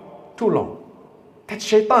long. Too long. That's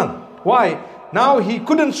shaitan. Why? Now he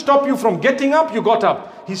couldn't stop you from getting up, you got up.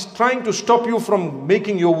 He's trying to stop you from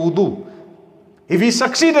making your wudu. If he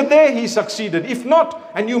succeeded there, he succeeded. If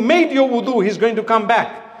not, and you made your wudu, he's going to come back.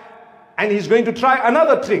 And he's going to try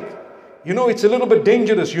another trick. You know, it's a little bit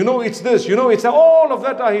dangerous. You know, it's this. You know, it's that. All of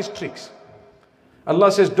that are his tricks.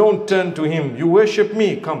 Allah says, don't turn to him. You worship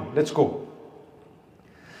me. Come, let's go.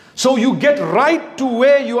 So you get right to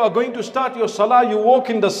where you are going to start your salah. You walk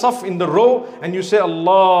in the saf, in the row, and you say,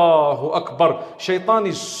 Allahu Akbar. Shaitan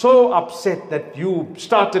is so upset that you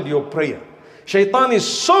started your prayer. Shaitan is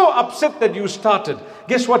so upset that you started.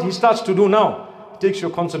 Guess what he starts to do now? He takes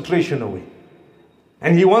your concentration away.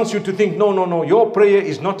 And he wants you to think, no, your prayer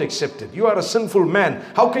is not accepted. You are a sinful man.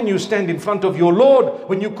 How can you stand in front of your Lord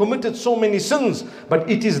when you committed so many sins? But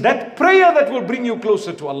it is that prayer that will bring you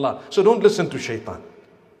closer to Allah. So don't listen to shaitan.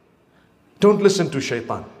 Don't listen to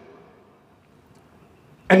shaitan.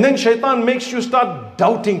 And then shaitan makes you start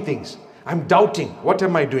doubting things. I'm doubting. What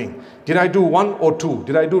am I doing? Did I do 1 or 2?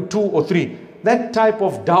 Did I do 2 or 3? That type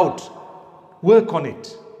of doubt, work on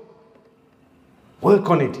it. Work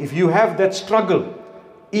on it. If you have that struggle,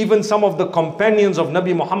 even some of the companions of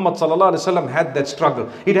Nabi Muhammad sallallahu alaihi wasallam had that struggle.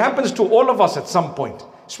 It happens to all of us at some point,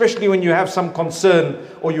 especially when you have some concern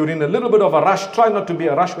or you're in a little bit of a rush. Try not to be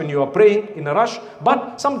a rush when you are praying in a rush,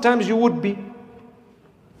 but sometimes you would be.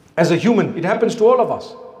 As a human, it happens to all of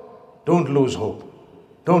us. Don't lose hope.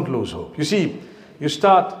 Don't lose hope. You see, you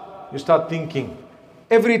start thinking.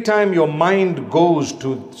 Every time your mind goes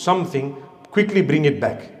to something, quickly bring it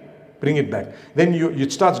back. Bring it back. Then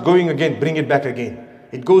it starts going again, bring it back again.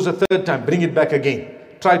 It goes a third time, bring it back again.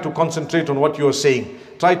 Try to concentrate on what you are saying.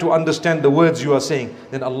 Try to understand the words you are saying.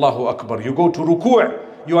 Then Allahu Akbar. You go to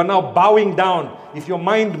ruku'. You are now bowing down. If your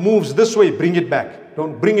mind moves this way, bring it back.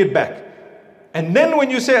 Don't bring it back. And then when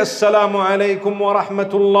you say Assalamu alaikum wa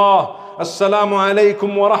rahmatullah, Assalamu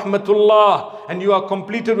alaikum wa rahmatullah, and you are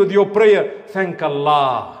completed with your prayer, thank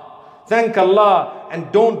Allah. Thank Allah,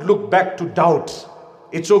 and don't look back to doubt.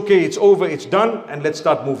 It's okay, it's over, it's done, and let's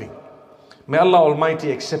start moving. May Allah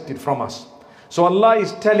Almighty accept it from us. So Allah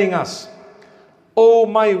is telling us, oh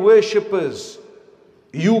my worshippers,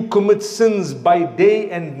 you commit sins by day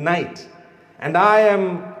and night, and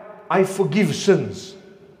I forgive sins.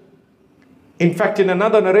 In fact, in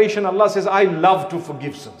another narration, Allah says, I love to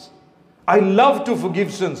forgive sins. I love to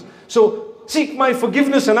forgive sins. So seek my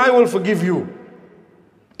forgiveness and I will forgive you.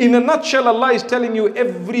 In a nutshell, Allah is telling you,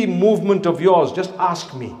 every movement of yours, just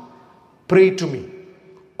ask me, pray to me,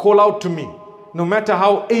 call out to me. No matter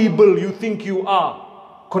how able you think you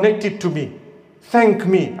are, connect it to me. Thank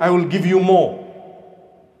me, I will give you more.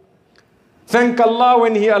 Thank Allah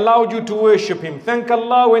when He allowed you to worship Him. Thank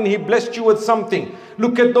Allah when He blessed you with something.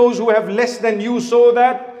 Look at those who have less than you so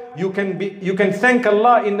that you can thank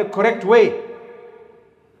Allah in the correct way.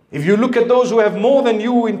 If you look at those who have more than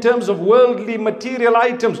you in terms of worldly material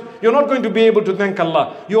items, you're not going to be able to thank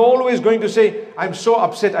Allah. You're always going to say, I'm so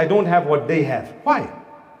upset I don't have what they have. Why?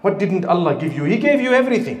 What didn't Allah give you? He gave you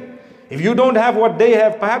everything. If you don't have what they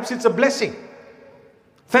have, perhaps it's a blessing.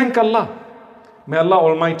 Thank Allah. May Allah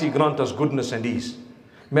Almighty grant us goodness and ease.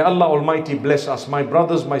 May Allah Almighty bless us. My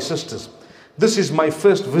brothers, my sisters, this is my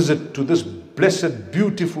first visit to this blessed,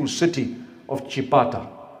 beautiful city of Chipata.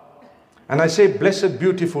 And I say blessed,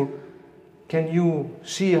 beautiful. Can you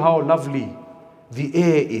see how lovely the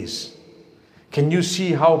air is? Can you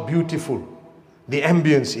see how beautiful the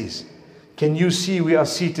ambience is? Can you see we are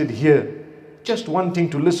seated here just wanting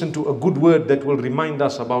to listen to a good word that will remind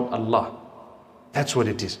us about Allah? That's what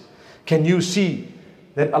it is. Can you see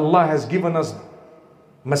that Allah has given us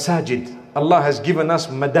masajid? Allah has given us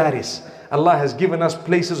madaris. Allah has given us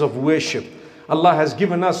places of worship. Allah has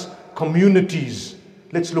given us communities.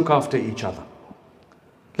 Let's look after each other.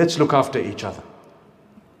 Let's look after each other.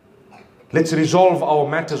 Let's resolve our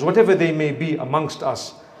matters, whatever they may be amongst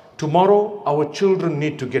us. Tomorrow, our children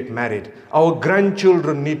need to get married. Our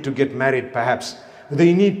grandchildren need to get married, perhaps.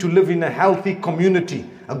 They need to live in a healthy community,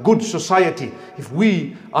 a good society. If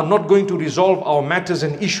we are not going to resolve our matters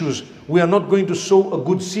and issues, we are not going to sow a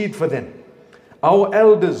good seed for them. Our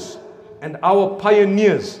elders and our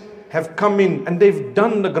pioneers have come in and they've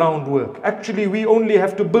done the groundwork. Actually, we only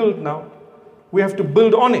have to build now. We have to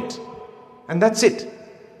build on it. And that's it.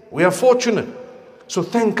 We are fortunate. So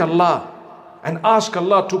thank Allah. and ask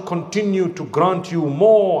Allah to continue to grant you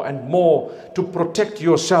more and more to protect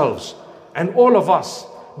yourselves. And all of us,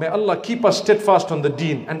 may Allah keep us steadfast on the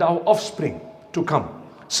deen and our offspring to come.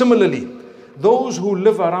 Similarly, those who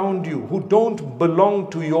live around you, who don't belong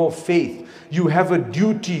to your faith, you have a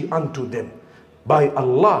duty unto them. By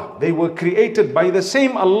Allah, they were created by the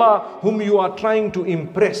same Allah whom you are trying to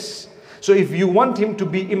impress. So if you want Him to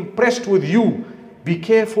be impressed with you, be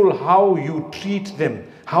careful how you treat them,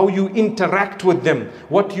 how you interact with them,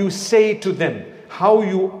 what you say to them, how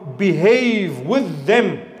you behave with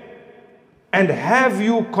them, and have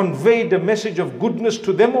you conveyed a message of goodness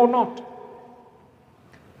to them or not?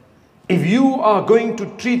 If you are going to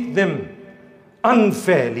treat them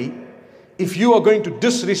unfairly, if you are going to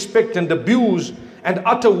disrespect and abuse and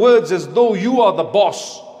utter words as though you are the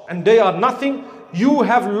boss and they are nothing, you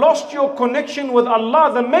have lost your connection with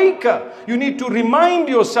Allah the Maker. You need to remind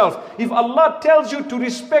yourself, if Allah tells you to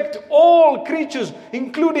respect all creatures,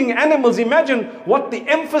 including animals, imagine what the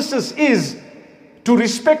emphasis is to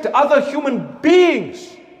respect other human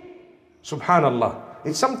beings. Subhanallah.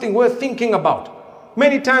 It's something worth thinking about.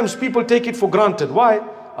 Many times people take it for granted. Why?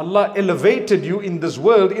 Allah elevated you in this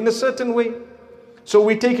world in a certain way. So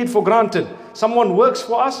we take it for granted. Someone works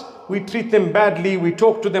for us, we treat them badly, we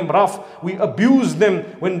talk to them rough, we abuse them.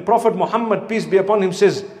 When Prophet Muhammad, peace be upon him,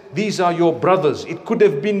 says, these are your brothers. It could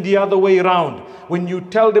have been the other way around. When you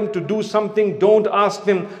tell them to do something, don't ask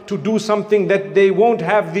them to do something that they won't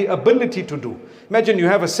have the ability to do. Imagine you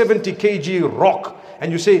have a 70 kg rock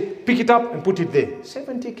and you say, pick it up and put it there.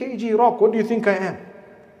 70 kg rock, what do you think I am?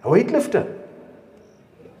 A weightlifter.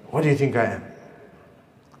 What do you think I am?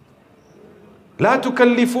 لا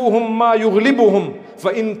تكلفوهم ما يغلبهم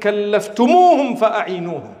فإن كلفتموهم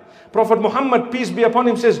فأعينوهم. Prophet Muhammad, peace be upon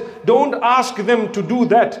him, says, don't ask them to do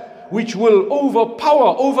that which will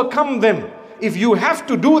overcome them. If you have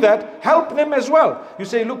to do that, help them as well. You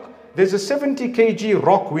say, look, there's a 70 kg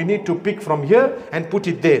rock we need to pick from here and put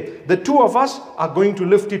it there. The two of us are going to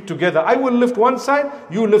lift it together. I will lift one side,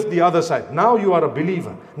 you lift the other side. Now you are a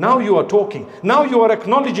believer. Now you are talking. Now you are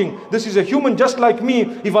acknowledging this is a human just like me.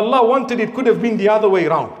 If Allah wanted, it could have been the other way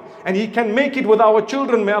around. And He can make it with our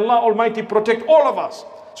children. May Allah Almighty protect all of us.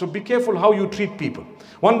 So be careful how you treat people.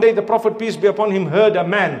 One day the Prophet, peace be upon him, heard a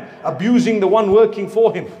man abusing the one working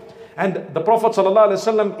for him. And the Prophet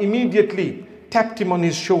ﷺ immediately tapped him on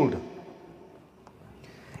his shoulder.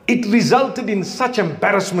 It resulted in such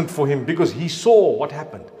embarrassment for him because he saw what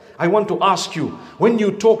happened. I want to ask you, when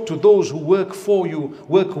you talk to those who work for you,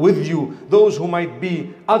 work with you, those who might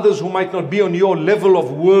be, others who might not be on your level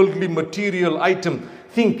of worldly material item,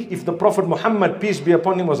 think if the Prophet Muhammad, peace be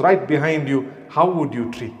upon him, was right behind you, how would you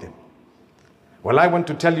treat them? Well, I want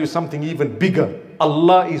to tell you something even bigger.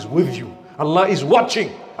 Allah is with you. Allah is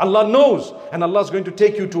watching. Allah knows. And Allah is going to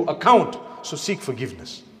take you to account. So seek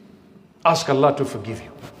forgiveness. Ask Allah to forgive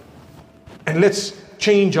you. And let's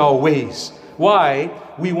change our ways. Why?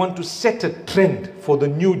 We want to set a trend for the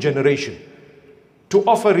new generation. To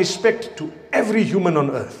offer respect to every human on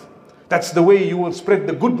earth. That's the way you will spread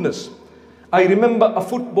the goodness. I remember a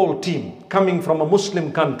football team coming from a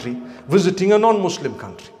Muslim country, visiting a non-Muslim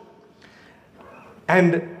country.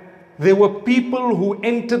 And there were people who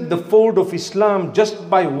entered the fold of Islam just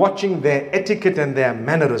by watching their etiquette and their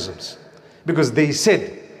mannerisms. Because they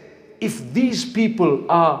said, if these people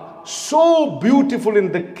are so beautiful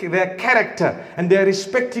in their character and they are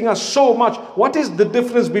respecting us so much, what is the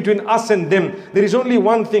difference between us and them? There is only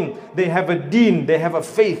one thing. They have a deen, they have a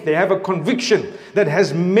faith, they have a conviction that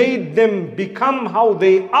has made them become how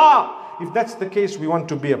they are. If that's the case, we want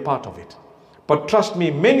to be a part of it. But trust me,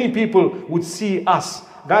 many people would see us,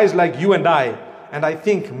 guys like you and I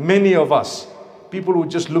think many of us, people would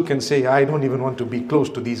just look and say, I don't even want to be close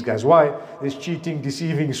to these guys. Why? There's cheating,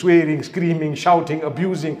 deceiving, swearing, screaming, shouting,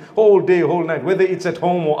 abusing, whole day, whole night, whether it's at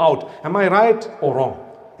home or out. Am I right or wrong?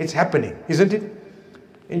 It's happening, isn't it?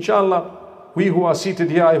 Inshallah, we who are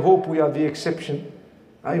seated here, I hope we are the exception.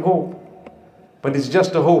 I hope. But it's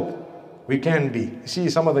just a hope. We can be. You see,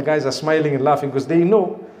 some of the guys are smiling and laughing because they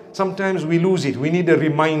know sometimes we lose it. We need a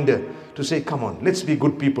reminder to say, come on, let's be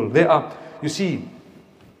good people. There are, you see,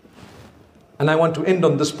 and I want to end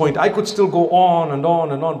on this point. I could still go on and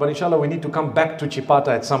on and on, but inshallah we need to come back to Chipata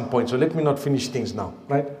at some point. So let me not finish things now,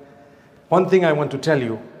 right? One thing I want to tell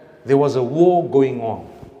you, there was a war going on,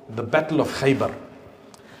 the Battle of Khaybar.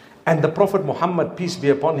 And the Prophet Muhammad, peace be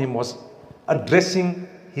upon him, was addressing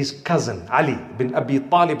his cousin, Ali bin Abi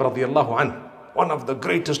Talib radiallahu anhu, one of the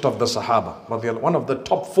greatest of the Sahaba, one of the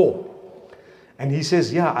top 4. And he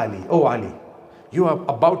says, Ya Ali, oh Ali, you are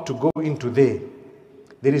about to go into there.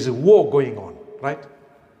 There is a war going on, right?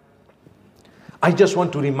 I just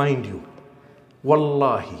want to remind you,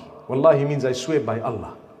 Wallahi. Wallahi means I swear by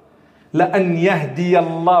Allah. لَأَنْ يَهْدِيَ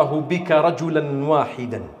اللَّهُ بِكَ رَجُلًا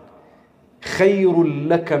وَاحِدًا خَيْرٌ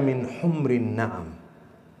لَكَ مِنْ حُمْرِ النَّعَمِ.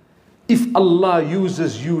 If Allah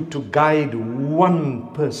uses you to guide one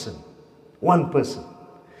person,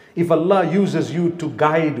 if Allah uses you to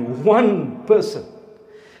guide one person,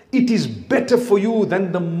 it is better for you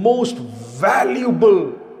than the most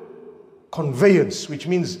valuable conveyance, which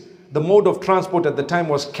means the mode of transport at the time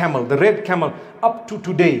was camel, the red camel. Up to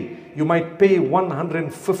today, you might pay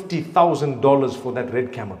 $150,000 for that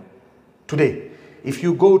red camel. Today, if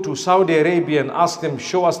you go to Saudi Arabia and ask them,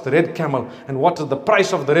 show us the red camel and what is the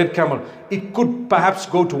price of the red camel, it could perhaps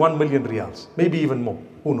go to 1 million riyals, maybe even more,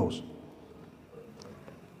 who knows.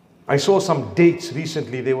 I saw some dates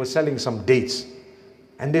recently, they were selling some dates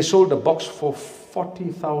and they sold a box for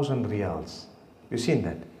 40,000 riyals. You seen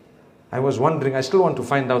that? I was wondering, I still want to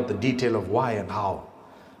find out the detail of why and how.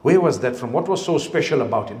 Where was that from? What was so special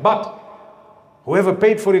about it? But whoever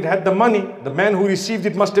paid for it had the money. The man who received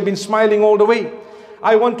it must have been smiling all the way.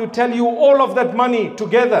 I want to tell you, all of that money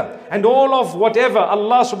together and all of whatever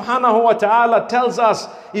Allah subhanahu wa ta'ala tells us,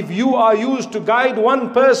 if you are used to guide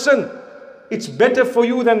one person, it's better for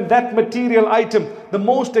you than that material item, the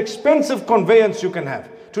most expensive conveyance you can have.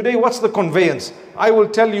 Today, what's the conveyance? I will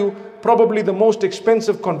tell you, probably the most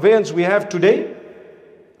expensive conveyance we have today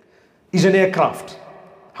is an aircraft.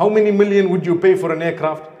 How many million would you pay for an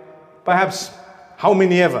aircraft? Perhaps how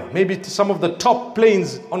many ever? Maybe some of the top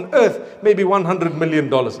planes on earth, maybe $100 million.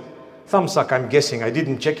 Thumbs up, I'm guessing. I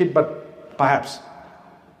didn't check it, but perhaps.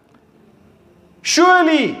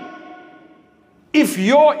 Surely, if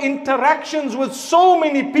your interactions with so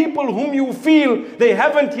many people whom you feel they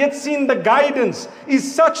haven't yet seen the guidance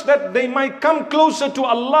is such that they might come closer to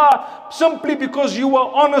Allah simply because you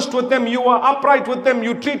were honest with them, you were upright with them,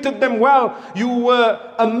 you treated them well, you were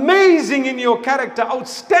amazing in your character,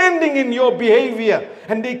 outstanding in your behavior,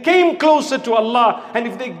 and they came closer to Allah, and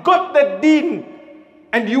if they got that deen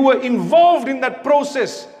and you were involved in that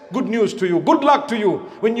process, good news to you, good luck to you.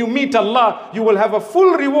 When you meet Allah, you will have a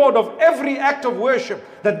full reward of every act of worship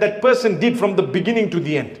that that person did from the beginning to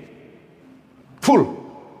the end. Full.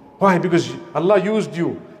 Why? Because Allah used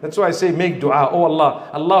you. That's why I say make dua. Oh Allah,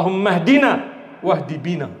 Allahumma hdina wahdi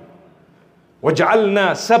bina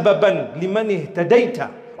waj'alna sababan liman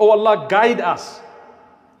ihtadayta. Oh Allah, guide us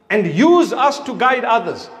and use us to guide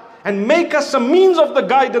others and make us a means of the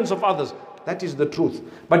guidance of others. That is the truth.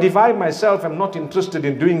 But if I myself am not interested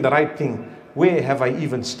in doing the right thing, where have I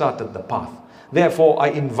even started the path? Therefore, I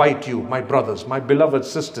invite you, my brothers, my beloved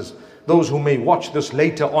sisters, those who may watch this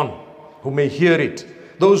later on, who may hear it,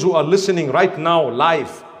 those who are listening right now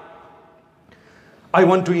live, I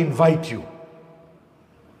want to invite you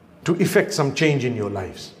to effect some change in your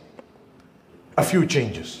lives. A few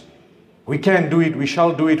changes. We can do it, we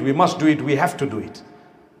shall do it, we must do it, we have to do it.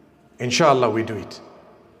 Inshallah, we do it.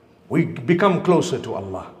 We become closer to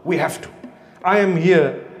Allah. We have to. I am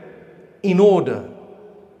here in order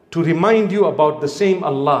to remind you about the same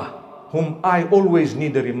Allah whom I always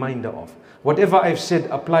need a reminder of. Whatever I've said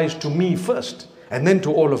applies to me first and then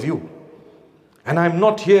to all of you. And I'm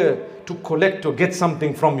not here to collect or get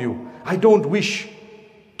something from you. I don't wish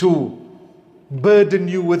to burden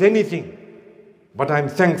you with anything. But I'm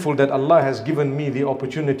thankful that Allah has given me the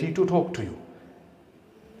opportunity to talk to you.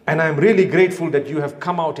 And I'm really grateful that you have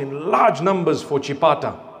come out in large numbers for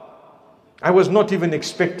Chipata. I was not even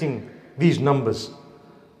expecting these numbers.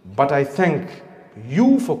 But I thank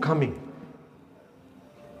you for coming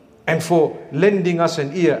and for lending us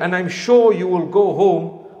an ear. And I'm sure you will go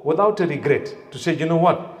home without a regret to say, you know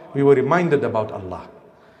what? We were reminded about Allah.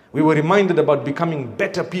 We were reminded about becoming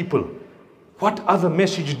better people. What other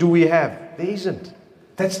message do we have? There isn't.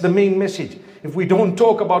 That's the main message. If we don't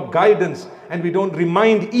talk about guidance and we don't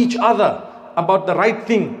remind each other about the right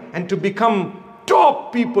thing and to become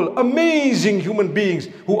top people, amazing human beings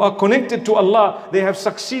who are connected to Allah, they have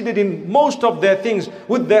succeeded in most of their things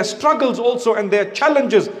with their struggles also and their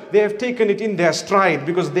challenges. They have taken it in their stride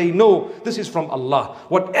because they know this is from Allah.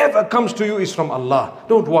 Whatever comes to you is from Allah.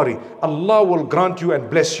 Don't worry. Allah will grant you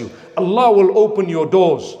and bless you. Allah will open your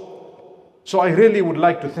doors. So I really would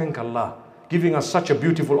like to thank Allah giving us such a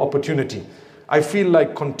beautiful opportunity. I feel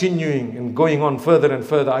like continuing and going on further and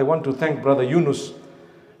further. I want to thank Brother Yunus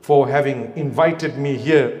for having invited me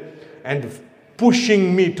here and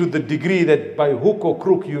pushing me to the degree that by hook or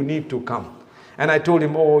crook you need to come. And I told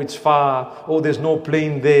him, oh, it's far. Oh, there's no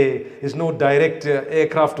plane there. There's no direct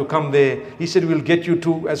aircraft to come there. He said, we'll get you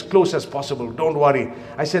to as close as possible. Don't worry.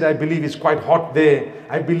 I said, I believe it's quite hot there.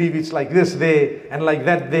 I believe it's like this there and like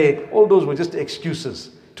that there. All those were just excuses.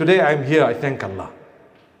 Today I'm here. I thank Allah.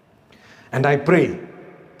 And I pray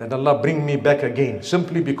that Allah bring me back again,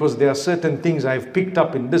 simply because there are certain things I've picked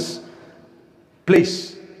up in this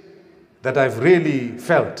place that I've really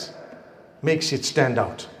felt makes it stand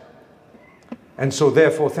out. And so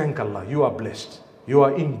therefore, thank Allah, you are blessed. You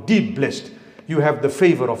are indeed blessed. You have the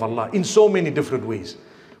favor of Allah in so many different ways.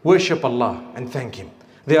 Worship Allah and thank Him.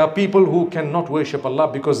 There are people who cannot worship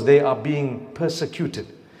Allah because they are being persecuted.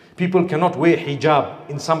 People cannot wear hijab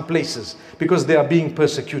in some places because they are being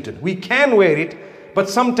persecuted. We can wear it, but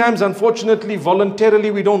sometimes, unfortunately,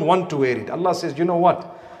 voluntarily, we don't want to wear it. Allah says, you know what?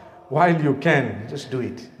 While you can, just do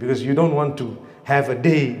it. Because you don't want to have a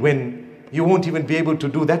day when you won't even be able to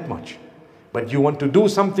do that much. But you want to do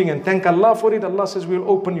something and thank Allah for it. Allah says, we'll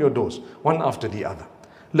open your doors, one after the other.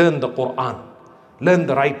 Learn the Quran. Learn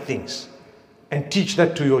the right things. And teach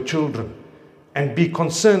that to your children. And be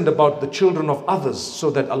concerned about the children of others so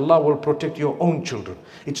that Allah will protect your own children.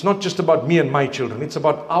 It's not just about me and my children. It's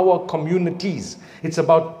about our communities. It's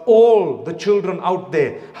about all the children out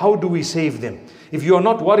there. How do we save them? If you are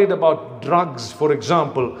not worried about drugs, for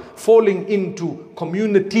example, falling into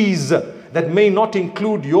communities that may not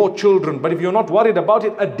include your children, but if you're not worried about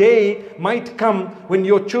it, a day might come when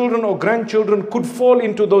your children or grandchildren could fall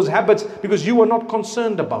into those habits because you are not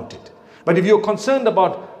concerned about it. But if you're concerned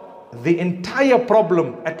about the entire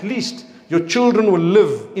problem, at least your children will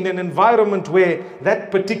live in an environment where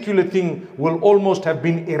that particular thing will almost have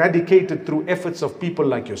been eradicated through efforts of people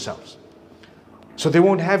like yourselves. So they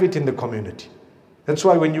won't have it in the community. That's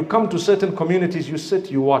why when you come to certain communities, you sit,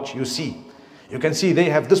 you watch, you see. You can see they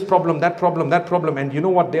have this problem, that problem, that problem. And you know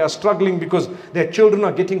what? They are struggling because their children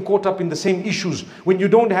are getting caught up in the same issues. When you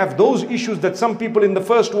don't have those issues that some people in the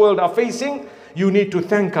first world are facing, you need to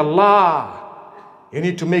thank Allah. You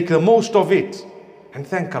need to make the most of it and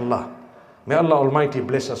thank Allah. May Allah Almighty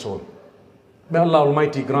bless us all. May Allah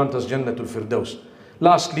Almighty grant us Jannatul Firdaus.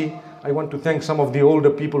 Lastly, I want to thank some of the older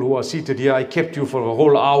people who are seated here. I kept you for a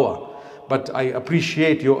whole hour, but I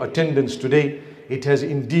appreciate your attendance today. It has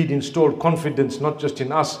indeed installed confidence not just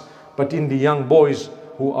in us, but in the young boys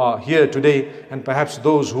who are here today and perhaps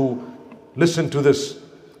those who listen to this.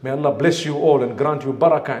 May Allah bless you all and grant you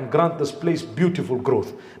barakah and grant this place beautiful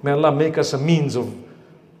growth. May Allah make us a means of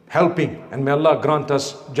helping, and may Allah grant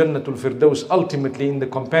us Jannatul Firdaus ultimately in the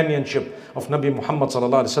companionship of Nabi Muhammad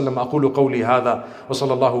sallallahu alaihi wasallam. أقول قولي هذا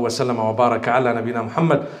وصلى الله وسلم وبارك على نبينا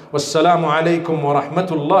محمد والسلام عليكم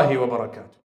ورحمة الله وبركاته.